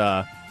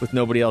with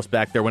nobody else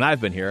back there when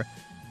I've been here,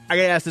 I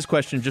gotta ask this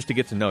question just to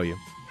get to know you: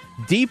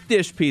 deep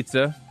dish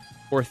pizza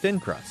or thin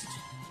crust?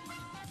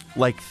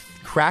 Like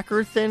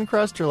cracker thin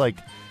crust, or like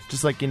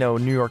just like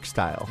New York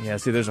style? Yeah.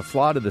 See, there's a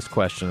flaw to this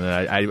question,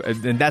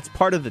 and that's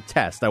part of the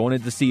test. I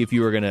wanted to see if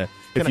you were gonna.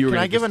 Can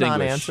I give a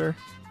non-answer?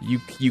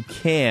 You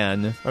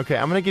can. Okay,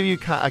 I'm gonna give you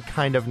a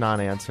kind of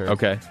non-answer.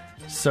 Okay.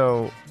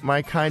 So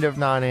my kind of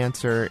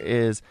non-answer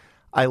is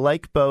I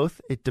like both.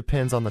 It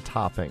depends on the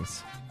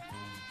toppings.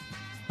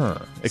 Huh.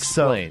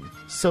 Explain.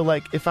 So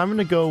like if I'm going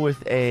to go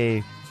with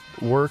a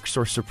Works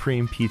or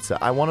Supreme pizza,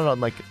 I want it on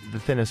like the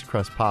thinnest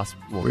crust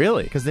possible.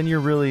 Really? Because then you're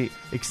really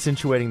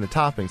accentuating the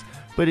toppings.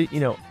 But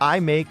I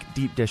make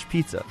deep dish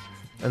pizza.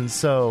 And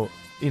so,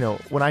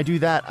 when I do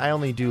that, I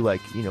only do like,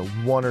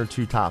 1 or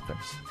 2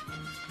 toppings.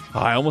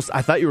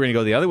 I thought you were going to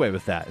go the other way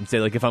with that and say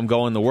like if I'm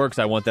going the Works,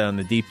 I want that on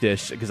the deep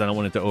dish because I don't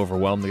want it to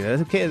overwhelm the.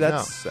 Okay,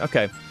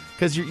 okay.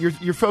 Because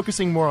you're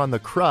focusing more on the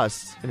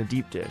crust in a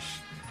deep dish.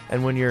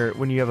 And when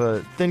you have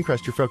a thin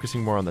crust, you're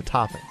focusing more on the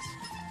toppings.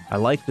 I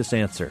like this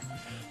answer.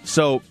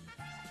 So,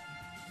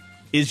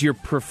 is your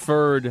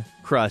preferred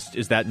crust,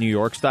 is that New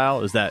York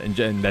style? Is that,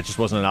 and that just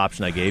wasn't an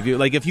option I gave you?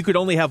 Like, if you could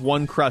only have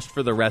one crust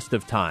for the rest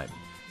of time,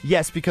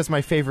 Yes, because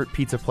my favorite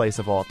pizza place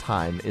of all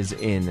time is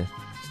in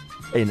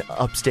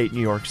upstate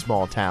New York,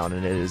 small town,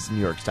 and it is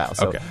New York style.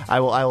 So okay. I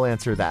will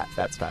answer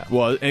that style.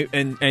 Well,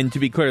 and to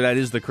be clear, that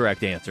is the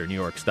correct answer, New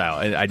York style.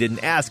 And I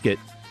didn't ask it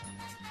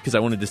because I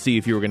wanted to see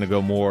if you were going to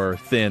go more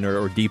thin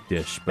or deep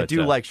dish. But I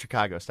do like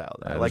Chicago style,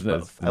 though. I like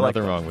both. There's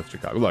nothing wrong with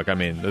Chicago. Look, I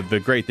mean, the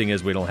great thing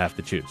is we don't have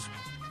to choose.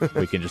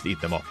 We can just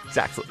eat them all.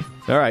 Exactly.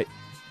 All right,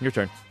 your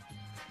turn.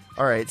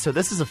 All right, so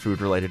this is a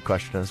food-related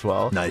question as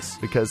well. Nice.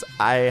 Because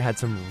I had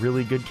some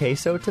really good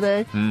queso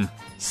today.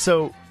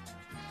 So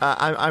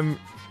I'm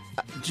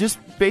just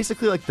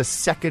basically like the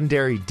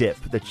secondary dip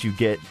that you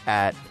get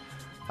at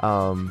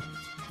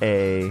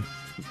a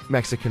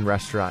Mexican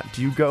restaurant.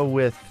 Do you go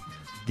with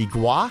the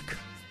guac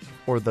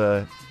or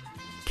the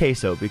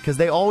queso? Because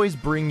they always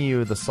bring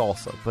you the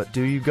salsa, but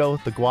do you go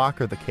with the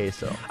guac or the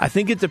queso? I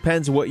think it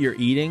depends what you're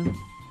eating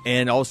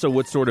and also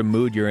what sort of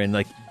mood you're in.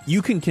 Like,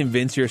 you can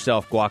convince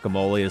yourself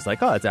guacamole is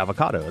like, oh, it's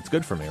avocado. It's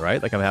good for me,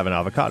 right? Like, I'm having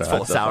avocado. It's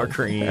full of sour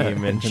cream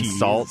and cheese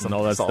salt and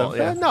all that stuff.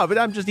 Yeah. No, but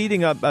I'm just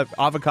eating a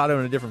avocado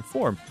in a different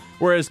form.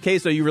 Whereas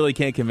queso, you really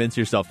can't convince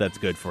yourself that's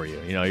good for you.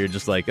 You know, you're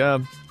just like,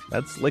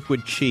 that's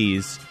liquid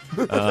cheese.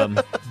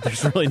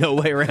 There's really no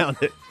way around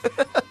it.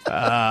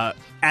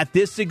 At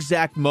this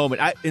exact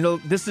moment, I'm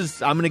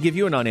going to give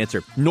you a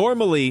non-answer.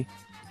 Normally,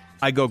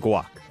 I go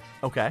guac.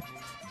 Okay.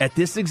 At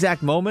this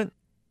exact moment,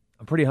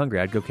 I'm pretty hungry.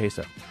 I'd go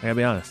queso. I gotta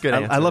be honest. Good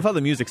answer. I love how the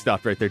music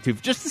stopped right there, too.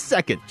 Just a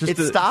second. Just it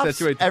to stops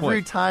accentuate the every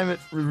point. time it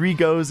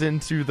re-goes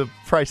into the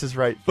Price is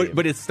Right theme.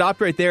 But it stopped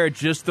right there at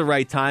just the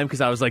right time because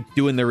I was like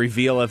doing the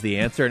reveal of the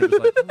answer, and it was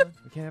like,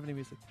 we can't have any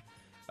music.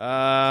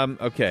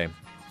 Okay.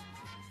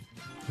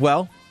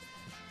 Well,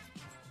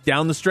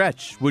 down the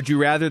stretch, would you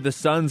rather the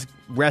Suns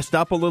rest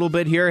up a little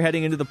bit here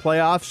heading into the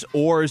playoffs,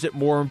 or is it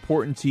more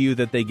important to you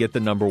that they get the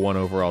number 1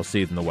 overall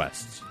seed in the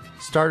West?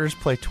 Starters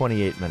play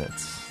 28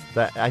 minutes.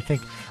 That I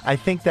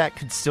think that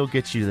could still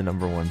get you the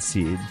number 1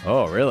 seed.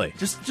 Oh, really?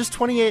 Just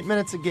 28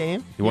 minutes a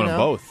game. You want them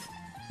both?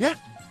 Yeah,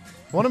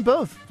 want them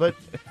both. But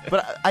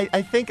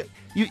I think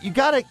you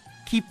got to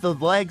keep the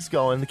legs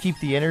going, to keep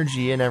the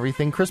energy and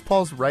everything. Chris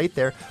Paul's right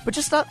there, but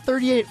just not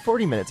 38,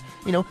 40 minutes.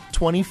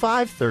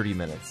 25, 30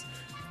 minutes.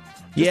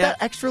 Just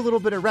that extra little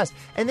bit of rest.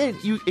 And then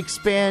you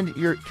expand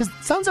because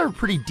Suns are a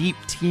pretty deep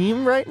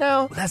team right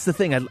now. That's the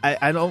thing.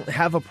 I don't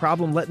have a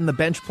problem letting the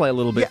bench play a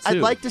little bit, too. I'd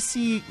like to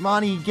see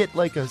Monty get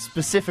like a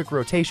specific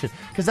rotation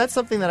because that's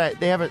something that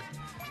they haven't,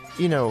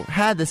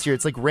 had this year.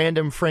 It's like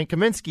random Frank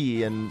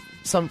Kaminsky, and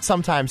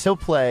sometimes he'll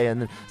play,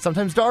 and then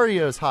sometimes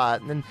Dario's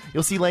hot, and then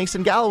you'll see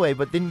Langston Galloway,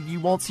 but then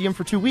you won't see him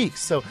for 2 weeks.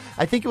 So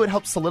I think it would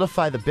help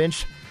solidify the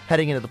bench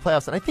heading into the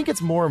playoffs. And I think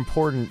it's more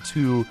important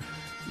to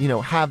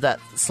have that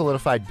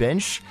solidified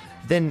bench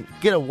than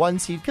get a 1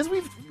 seed because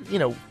we've,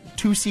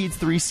 2 seeds,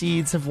 3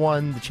 seeds have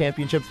won the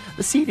championship.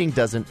 The seeding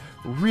doesn't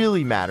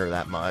really matter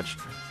that much.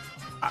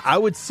 I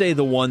would say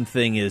the one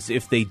thing is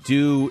if they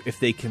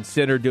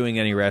consider doing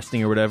any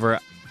resting or whatever,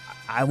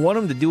 I want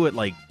them to do it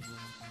like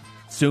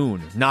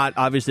soon. Not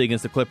obviously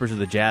against the Clippers or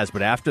the Jazz,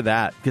 but after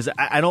that, because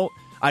I don't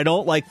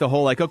like the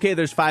whole okay,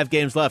 there's 5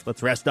 games left,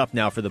 let's rest up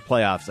now for the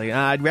playoffs.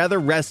 I'd rather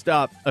rest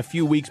up a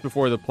few weeks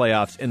before the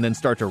playoffs and then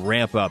start to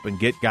ramp up and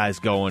get guys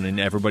going and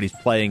everybody's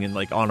playing and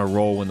on a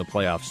roll when the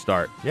playoffs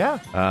start. Yeah.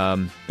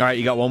 All right,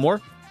 you got one more?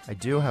 I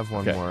do have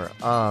one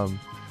more.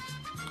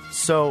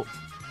 So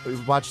we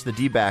watched the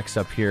D-backs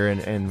up here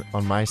and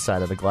on my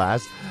side of the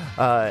glass,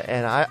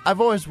 and I've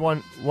always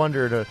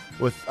wondered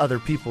with other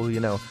people,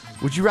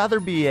 would you rather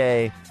be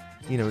a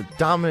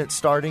dominant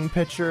starting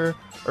pitcher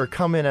or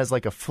come in as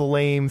like a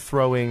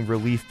flame-throwing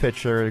relief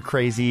pitcher, a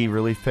crazy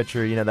relief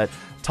pitcher, that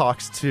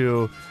talks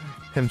to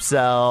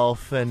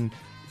himself and,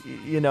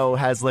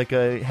 has like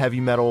a heavy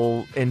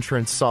metal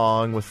entrance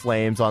song with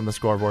flames on the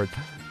scoreboard?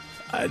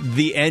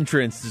 The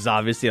entrance is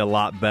obviously a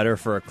lot better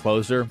for a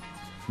closer.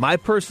 My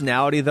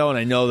personality, though, and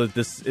I know that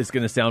this is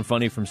going to sound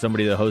funny from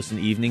somebody that hosts an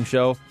evening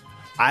show,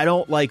 I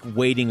don't like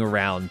waiting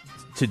around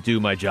to do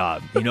my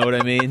job. You know what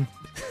I mean?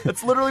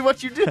 That's literally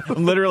what you do.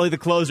 I'm literally the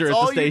closer at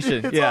the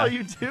station. That's all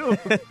you do.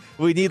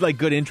 We need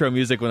good intro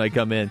music when I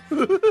come in.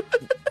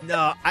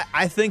 No,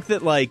 I think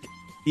that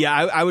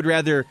I'd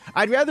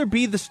rather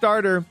be the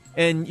starter,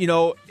 and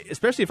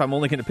especially if I'm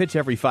only going to pitch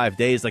every 5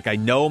 days. I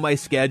know my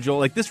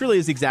schedule. This really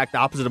is the exact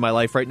opposite of my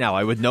life right now.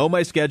 I would know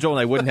my schedule and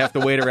I wouldn't have to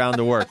wait around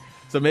to work.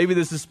 So maybe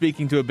this is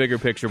speaking to a bigger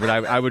picture, but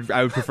I would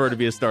prefer to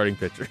be a starting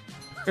pitcher.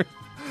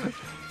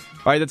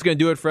 All right, that's going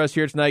to do it for us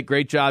here tonight.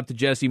 Great job to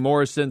Jesse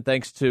Morrison.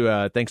 Thanks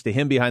to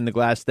him behind the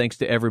glass. Thanks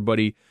to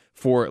everybody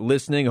for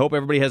listening. Hope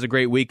everybody has a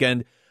great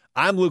weekend.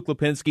 I'm Luke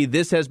Lapinski.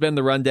 This has been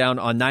The Rundown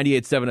on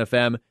 98.7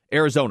 FM,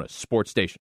 Arizona's sports station.